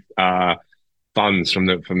distribute funds from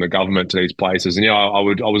the government to these places. And I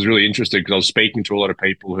was really interested because I was speaking to a lot of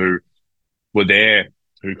people who were there,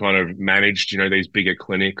 who kind of managed these bigger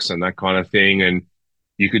clinics and that kind of thing. And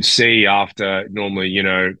you could see after normally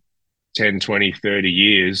 10, 20, 30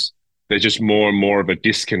 years, there's just more and more of a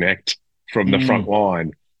disconnect from the front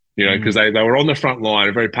line, because they were on the front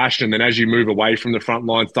line, very passionate. And then as you move away from the front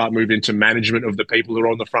line, start moving into management of the people who are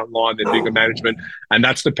on the front line, then bigger management. And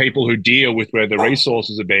that's the people who deal with where the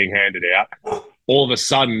resources are being handed out. All of a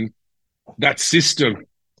sudden, that system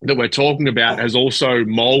that we're talking about has also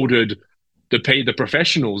molded the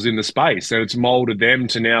professionals in the space. And it's molded them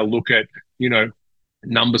to now look at,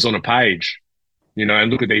 numbers on a page,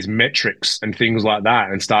 and look at these metrics and things like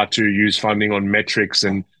that, and start to use funding on metrics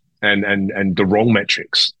and the wrong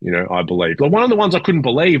metrics, I believe. But one of the ones I couldn't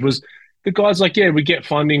believe was the guy's like, yeah, we get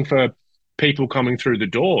funding for people coming through the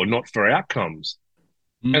door, not for outcomes.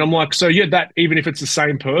 And I'm like, so that even if it's the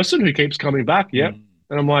same person who keeps coming back, And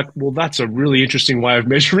I'm like, well, that's a really interesting way of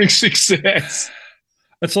measuring success.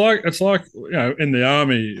 It's like in the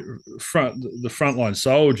army, the frontline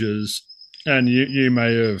soldiers, and you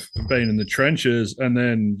may have been in the trenches, and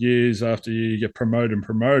then years after you get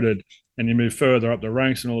promoted, and you move further up the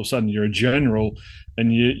ranks, and all of a sudden you're a general,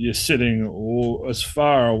 and you're sitting as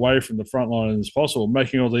far away from the front line as possible,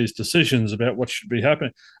 making all these decisions about what should be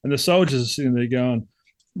happening. And the soldiers are sitting there going,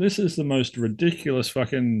 this is the most ridiculous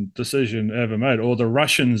fucking decision ever made, or the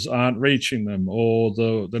Russians aren't reaching them, or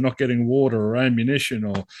they're not getting water or ammunition,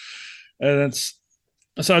 and it's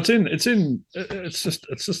just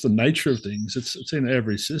the nature of things. It's in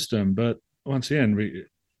every system, but once again, we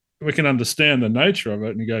can understand the nature of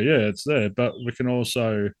it and go, yeah, it's there, but we can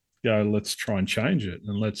also go, let's try and change it,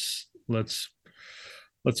 and let's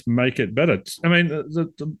make it better. I mean,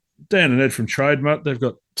 the Dan and Ed from Trademark, they've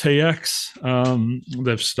got TX.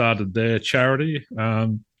 They've started their charity,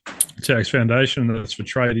 TX Foundation. That's for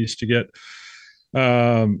tradies to get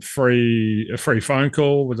a free phone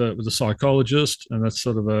call with a psychologist, and that's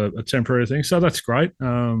sort of a temporary thing. So that's great,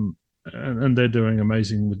 and they're doing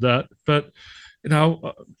amazing with that. But I've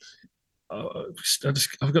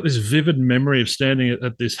got this vivid memory of standing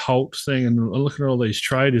at this Holt thing and looking at all these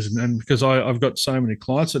traders, and because I've got so many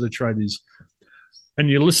clients that are tradies. And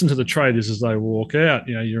you listen to the traders as they walk out.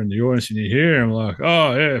 You're in the audience and you hear them like,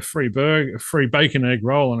 "Oh yeah, free burger, free bacon, egg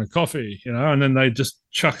roll, and a coffee." And then they just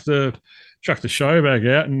chuck the show bag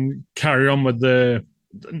out and carry on with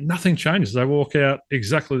nothing changes. They walk out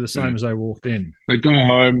exactly the same as they walked in. They go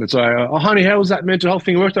home. It's like, "Oh, honey, how was that mental health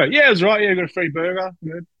thing worked out?" "Yeah, it was right. Yeah, I got a free burger."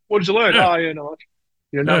 "What did you learn?" "Oh, yeah, no much."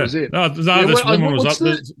 That was it.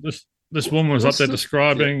 This woman was up there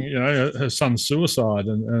describing, her son's suicide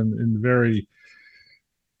and in very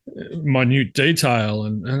minute detail,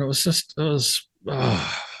 and I was just like,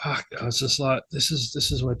 this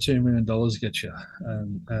is where $2 million gets you,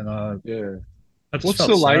 What's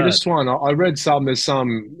the latest one? I read there's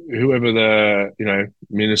whoever the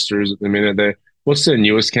minister is at the minute there. What's their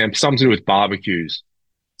newest camp? Something to do with barbecues,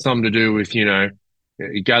 something to do with you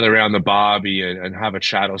gather around the barbie and have a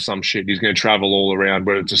chat or some shit. He's going to travel all around,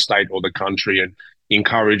 whether it's a state or the country, and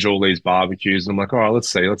encourage all these barbecues. And I'm like, all right, let's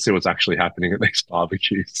see what's actually happening at these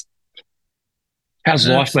barbecues. How's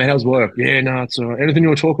life, mate? How's work? Yeah, no, it's all right. Anything you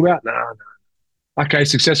want to talk about? No. Okay,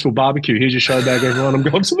 successful barbecue. Here's your show bag, everyone. I'm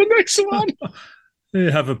going to the next one.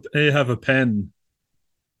 You have a pen.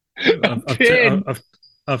 I've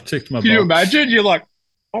ticked my box. Can you imagine? You're like,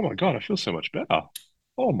 oh my God, I feel so much better.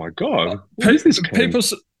 Oh my God. What is this pen?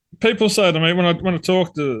 People say to me when I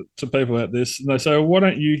talk to people about this, and they say, well, why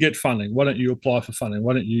don't you get funding? Why don't you apply for funding?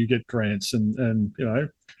 Why don't you get grants and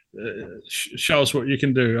show us what you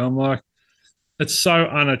can do? I'm like, it's so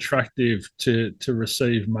unattractive to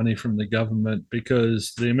receive money from the government,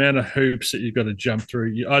 because the amount of hoops that you've got to jump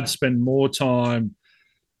through, I'd spend more time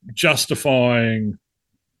justifying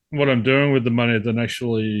what I'm doing with the money than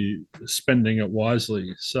actually spending it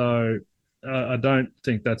wisely. So I don't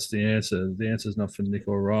think that's the answer. The answer is not for Nick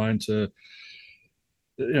or Ryan to,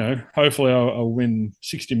 hopefully I'll win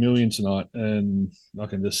 60 million tonight and I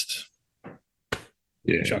can just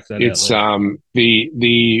chuck that out there.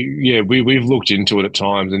 We've looked into it at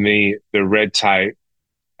times, and the red tape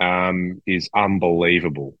is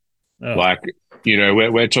unbelievable. Oh, Like,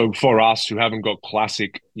 we're talking for us who haven't got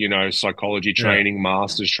classic, psychology training,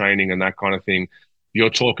 master's training, and that kind of thing. You're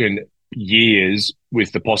talking years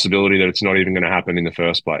with the possibility that it's not even going to happen in the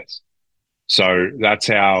first place. So that's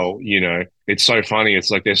how, it's so funny. It's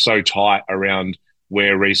like they're so tight around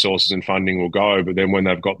where resources and funding will go. But then when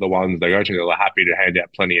they've got the ones they go to, they're happy to hand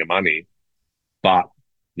out plenty of money. But,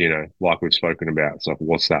 like we've spoken about, it's like,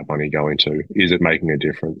 what's that money going to? Is it making a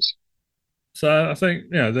difference? so I think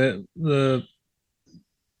the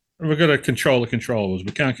we've got to control the controllables.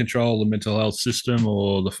 We can't control the mental health system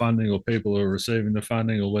or the funding or people who are receiving the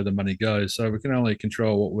funding or where the money goes. So we can only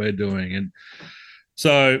control what we're doing. And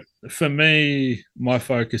so for me, my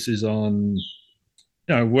focus is on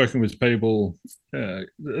working with people,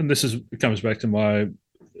 and this comes back to my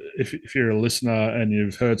if you're a listener and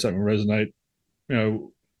you've heard something resonate,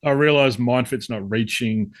 I realize MindFit's not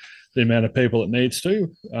reaching the amount of people it needs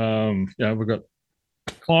to. We've got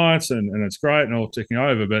clients and it's great and all ticking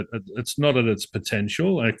over, but it's not at its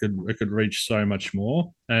potential. It could reach so much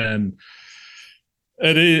more, and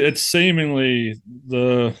it's seemingly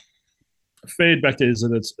the feedback is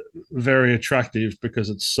that it's very attractive because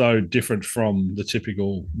it's so different from the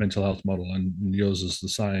typical mental health model, and yours is the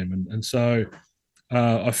same. And so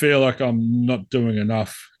I feel like I'm not doing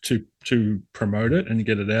enough to promote it and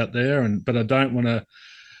get it out there. But I don't want to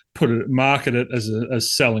market it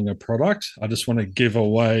as selling a product. I just want to give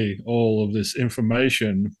away all of this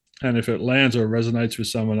information. And if it lands or resonates with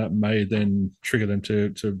someone, that may then trigger them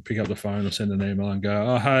to pick up the phone or send an email and go,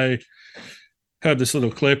 oh, hey, had this little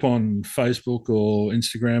clip on Facebook or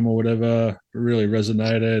Instagram or whatever, really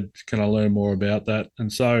resonated. Can I learn more about that?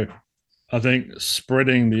 And so I think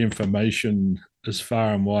spreading the information as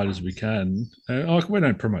far and wide as we can. We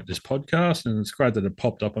don't promote this podcast, and it's great that it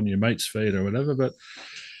popped up on your mate's feed or whatever, but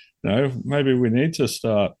maybe we need to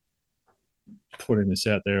start putting this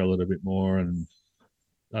out there a little bit more. And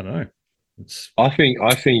I don't know. I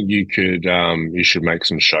think you could you should make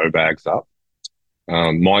some show bags up.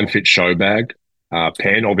 MindFit show bag.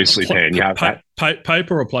 Pen, obviously pen. You have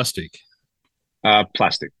paper or plastic?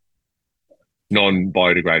 Plastic.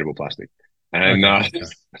 Non-biodegradable plastic. And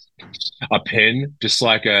a pen, just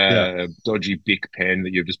like a dodgy Bic pen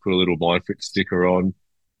that you've just put a little MindFit sticker on.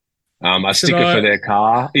 A sticker for their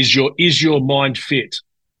car. Is your mind fit?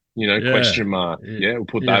 Question mark. Yeah, we'll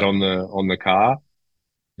put that on the car.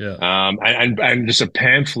 Yeah. And just a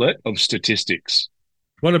pamphlet of statistics.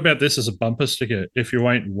 What about this as a bumper sticker? If you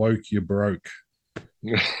ain't woke, you're broke.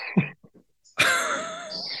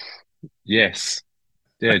 Yes.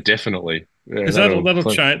 Yeah, definitely. Because that'll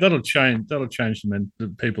change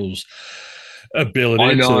the people's ability.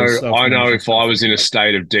 I know. If I was in a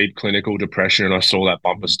state of deep clinical depression and I saw that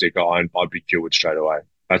bumper sticker, I'd be cured straight away.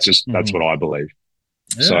 That's what I believe.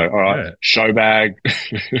 Yeah, so, all right, show bag,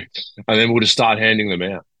 and then we'll just start handing them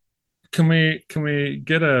out. Can we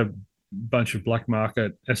get a bunch of black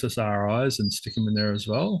market SSRIs and stick them in there as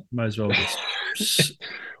well? May as well just.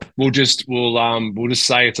 We'll just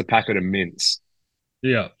say it's a packet of mints.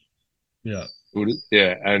 Yeah.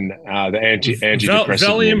 And the antidepressant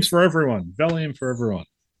Valium for everyone. Valium for everyone.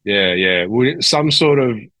 Yeah. Some sort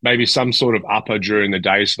of upper during the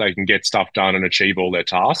day so they can get stuff done and achieve all their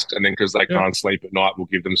tasks. And then because they can't sleep at night, we'll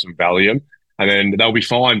give them some Valium, and then they'll be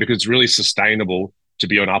fine because it's really sustainable to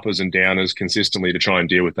be on uppers and downers consistently to try and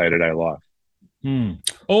deal with day-to-day life.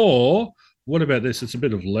 Or what about this? It's a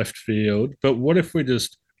bit of left field, but what if we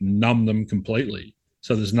just numb them completely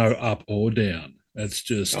so there's no up or down? It's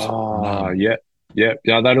just yeah,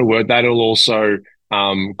 that'll work. That'll also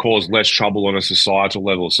cause less trouble on a societal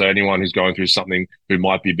level. So anyone who's going through something who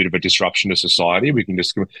might be a bit of a disruption to society, we can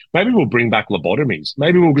just maybe we'll bring back lobotomies.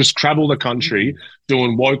 Maybe we'll just travel the country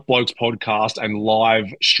doing Woke Blokes podcast and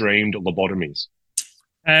live streamed lobotomies.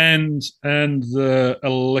 And the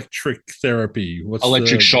electric therapy.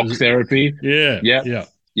 Electric shock therapy? Yeah.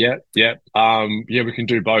 We can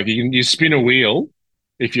do both. You spin a wheel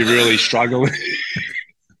if you're really struggling.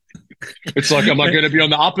 It's like, am I going to be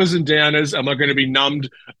on the uppers and downers? Am I going to be numbed,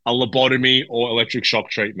 a lobotomy, or electric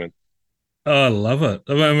shock treatment? Oh, I love it.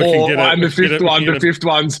 The fifth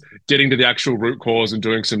one's getting to the actual root cause and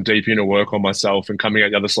doing some deep inner work on myself and coming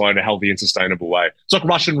out the other side in a healthy and sustainable way. It's like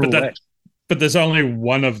Russian roulette. But there's only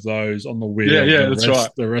one of those on the wheel. Yeah, that's right.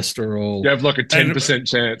 The rest are all. You have like a 10%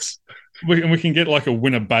 chance. We can get like a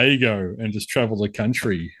Winnebago and just travel the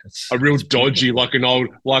country. A real dodgy, like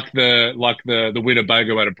the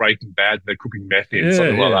Winnebago out of Breaking Bad, they're cooking meth in,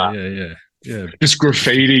 something like that. Yeah. Just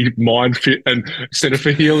graffiti, MindFit, and Center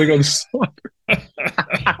for Healing on the side.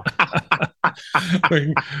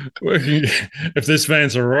 we if this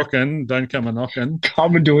van's a rocking, don't come a knocking.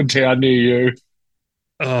 Come and do a town near you.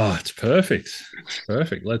 Oh, it's perfect. It's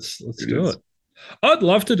perfect. Let's do it. I'd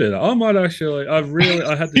love to do that. I might actually. I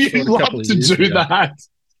had this thought a couple of years ago. You'd love to do that.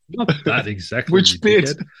 Not that exactly. Which bit?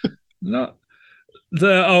 No,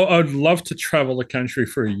 I'd love to travel the country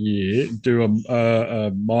for a year, do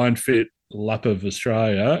a mind fit lap of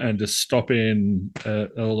Australia, and just stop in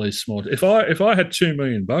all these small. If I had $2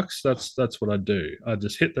 million, that's what I'd do. I'd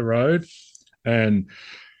just hit the road and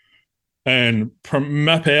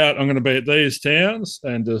map out. I'm going to be at these towns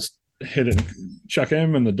and just hit it, chuck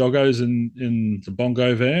them and the doggos in the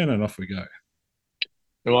bongo van, and off we go.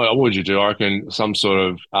 What would you do? I reckon some sort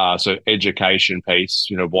of education piece,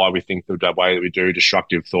 why we think the way that we do,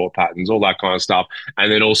 destructive thought patterns, all that kind of stuff.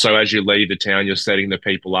 And then also as you leave the town, you're setting the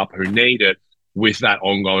people up who need it with that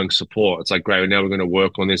ongoing support. It's like, great, now we're going to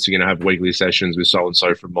work on this. You're going to have weekly sessions with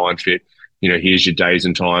so-and-so from MindFit. Here's your days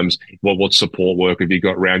and times. What support work have you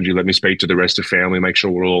got around you? Let me speak to the rest of family, make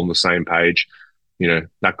sure we're all on the same page.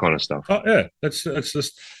 That kind of stuff. Oh yeah, that's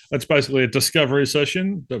basically a discovery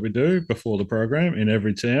session that we do before the program in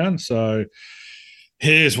every town. So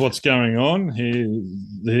here's what's going on.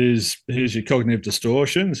 Here's your cognitive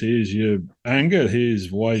distortions. Here's your anger.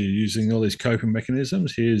 Here's why you're using all these coping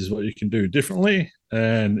mechanisms. Here's what you can do differently.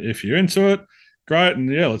 And if you're into it, great.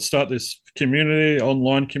 And yeah, let's start this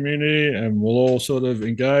online community, and we'll all sort of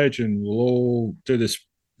engage, and we'll all do this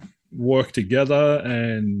work together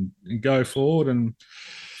and go forward, and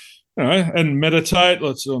and meditate.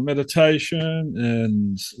 Let's do a meditation,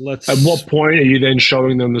 and let's. At what point are you then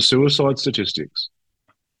showing them the suicide statistics?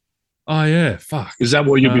 Oh yeah, fuck. Is that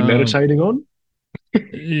what you'll be meditating on?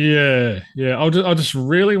 Yeah. I just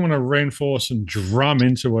really want to reinforce and drum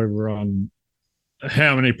into everyone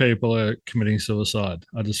how many people are committing suicide.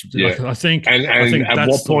 I think. And at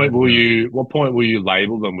what point will you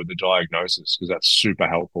label them with the diagnosis? Because that's super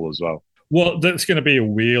helpful as well. Well, that's going to be a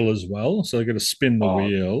wheel as well. So they're going to spin the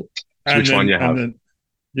wheel. So which one you have? And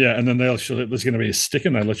then there's going to be a stick,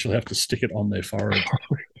 and they literally have to stick it on their forehead.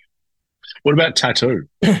 What about tattoo?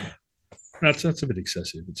 That's a bit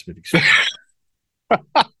excessive. It's a bit excessive.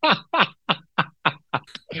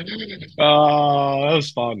 Oh, that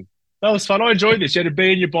was fun. That was fun. I enjoyed this. You had a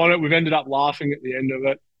bee in your bonnet. We've ended up laughing at the end of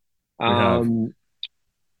it.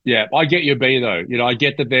 Yeah, I get your bee though. I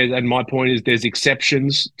get that and my point is there's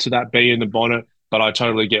exceptions to that bee in the bonnet, but I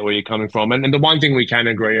totally get where you're coming from. And the one thing we can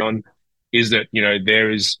agree on is that, there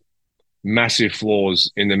is massive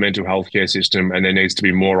flaws in the mental health care system, and there needs to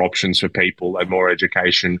be more options for people and more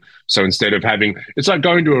education. So instead of it's like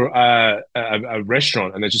going to a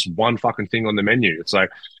restaurant and there's just one fucking thing on the menu. It's like,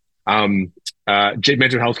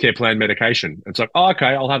 mental health care plan medication. It's like, oh, okay,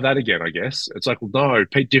 I'll have that again, I guess. It's like, well, no,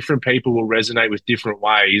 different people will resonate with different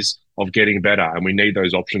ways of getting better, and we need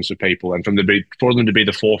those options for people and for them to be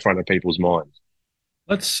the forefront of people's minds.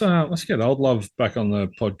 Let's get Old Love back on the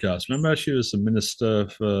podcast. Remember, she was the minister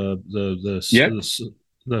for the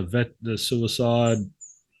suicide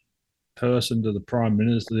person to the prime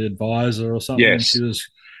minister, the advisor or something. Yes. She was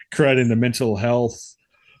creating the mental health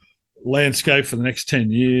landscape for the next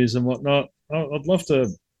 10 years and whatnot. I'd love to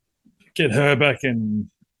get her back and,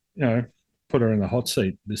 put her in the hot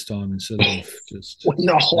seat this time instead of just in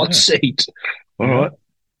the hot seat. All right,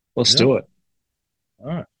 let's do it. All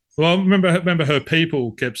right. Well, remember her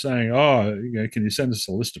people kept saying, "Oh, can you send us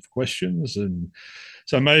a list of questions?" And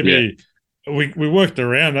so maybe we worked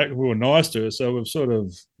around that. We were nice to her, so we've sort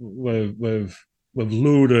of we've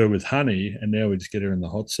lured her with honey, and now we just get her in the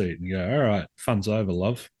hot seat and go, "All right, fun's over,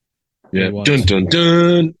 love." Yeah, dun dun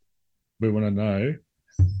dun. We want to know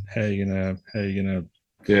how you gonna.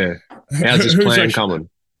 Yeah, how's this plan coming?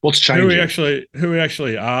 What's changing? Who are we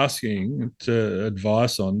actually asking to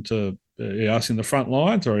advice on? Are you asking the front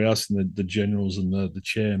lines, or are you asking the generals and the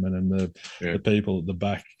chairman and the people at the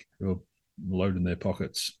back who are loading their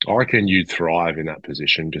pockets? I reckon you'd thrive in that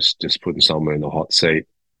position, just putting someone in the hot seat,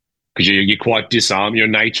 because you're quite disarming. Your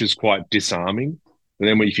nature's quite disarming. And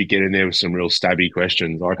then if you get in there with some real stabby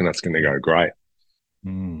questions, I reckon that's going to go great.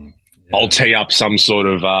 I'll tee up some sort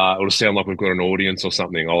of, it'll sound like we've got an audience or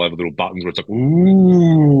something. I'll have little buttons where it's like,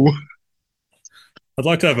 ooh. I'd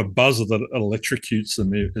like to have a buzzer that electrocutes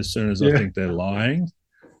them as soon as I think they're lying.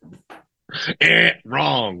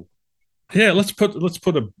 Wrong. Yeah, let's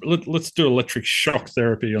do electric shock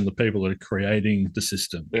therapy on the people that are creating the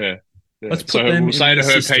system. Yeah. Let's put so them we'll say to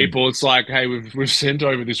her system. people, it's like, hey, we've sent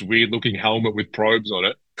over this weird looking helmet with probes on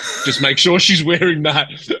it. Just make sure she's wearing that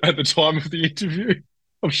at the time of the interview.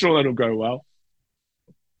 I'm sure that'll go well.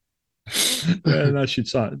 Yeah, no,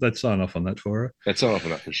 they'd sign off on that for her. They'd sign off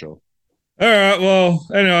on that for sure. All right. Well,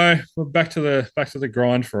 anyway, we're back to the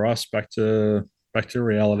grind for us. Back to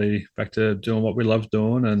reality. Back to doing what we love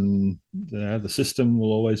doing, and the system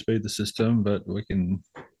will always be the system. But we can.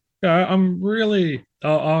 I'm really.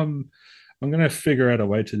 I'm going to figure out a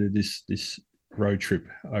way to do this road trip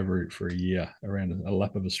over for a year around a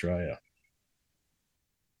lap of Australia.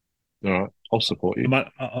 All right, I'll support you.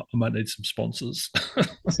 I might need some sponsors.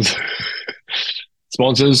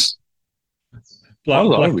 Sponsors.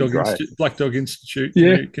 Black Dog Institute.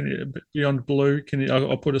 Yeah. Can you Beyond Blue? Can you?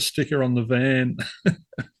 I'll put a sticker on the van.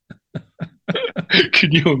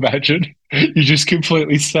 Can you imagine? You just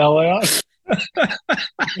completely sell out,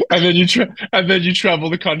 and then you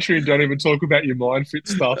travel the country and don't even talk about your mind fit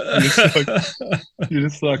stuff. You're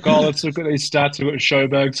just like, oh, let's look at these stats. We've got show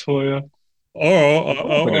bags for you. Or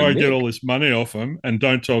I get all this money off them and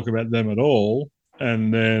don't talk about them at all.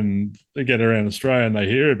 And then they get around Australia and they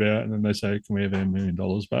hear about it and then they say, can we have $1 million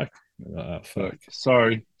back? Fuck.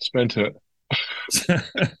 Sorry, spent it.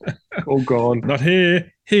 All gone. Not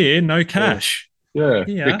here. Here, no cash. Yeah.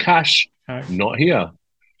 Here. The cash, not here.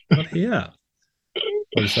 Not here.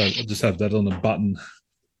 I just have that on the button.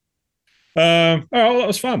 Oh, that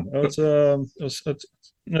was fun.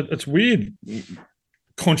 It's weird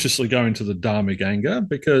consciously going to the dharmic anger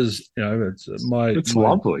because it's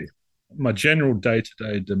lovely. My general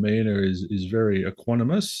day-to-day demeanor is very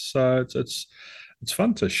equanimous, so it's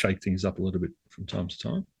fun to shake things up a little bit from time to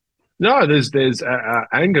time. No, there's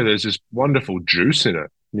anger. There's just wonderful juice in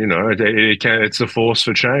it. It's a force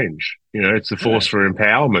for change. It's a force for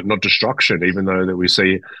empowerment, not destruction. Even though that we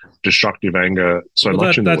see destructive anger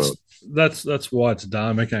much in the world. That's why it's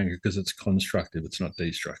dharmic anger, because it's constructive. It's not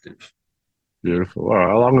destructive. Beautiful. All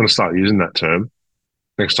right, well, I'm going to start using that term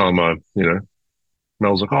next time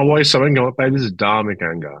Mel's like, oh, why are you so angry? Like, babe, this is dharmic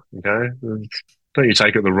anger, okay? Don't you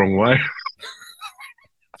take it the wrong way.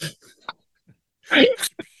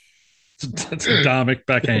 That's a dharmic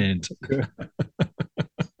backhand.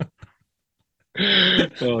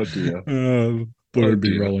 Oh, dear. But he'd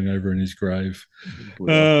be rolling over in his grave.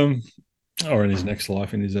 Or in his next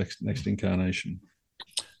life, in his next incarnation.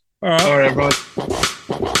 All right, everyone.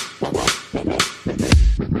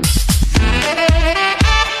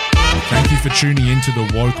 Thank you for tuning in to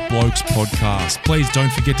the Woke Blokes podcast. Please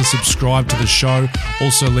don't forget to subscribe to the show.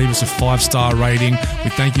 Also, leave us a 5-star rating. We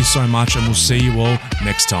thank you so much, and we'll see you all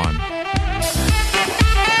next time.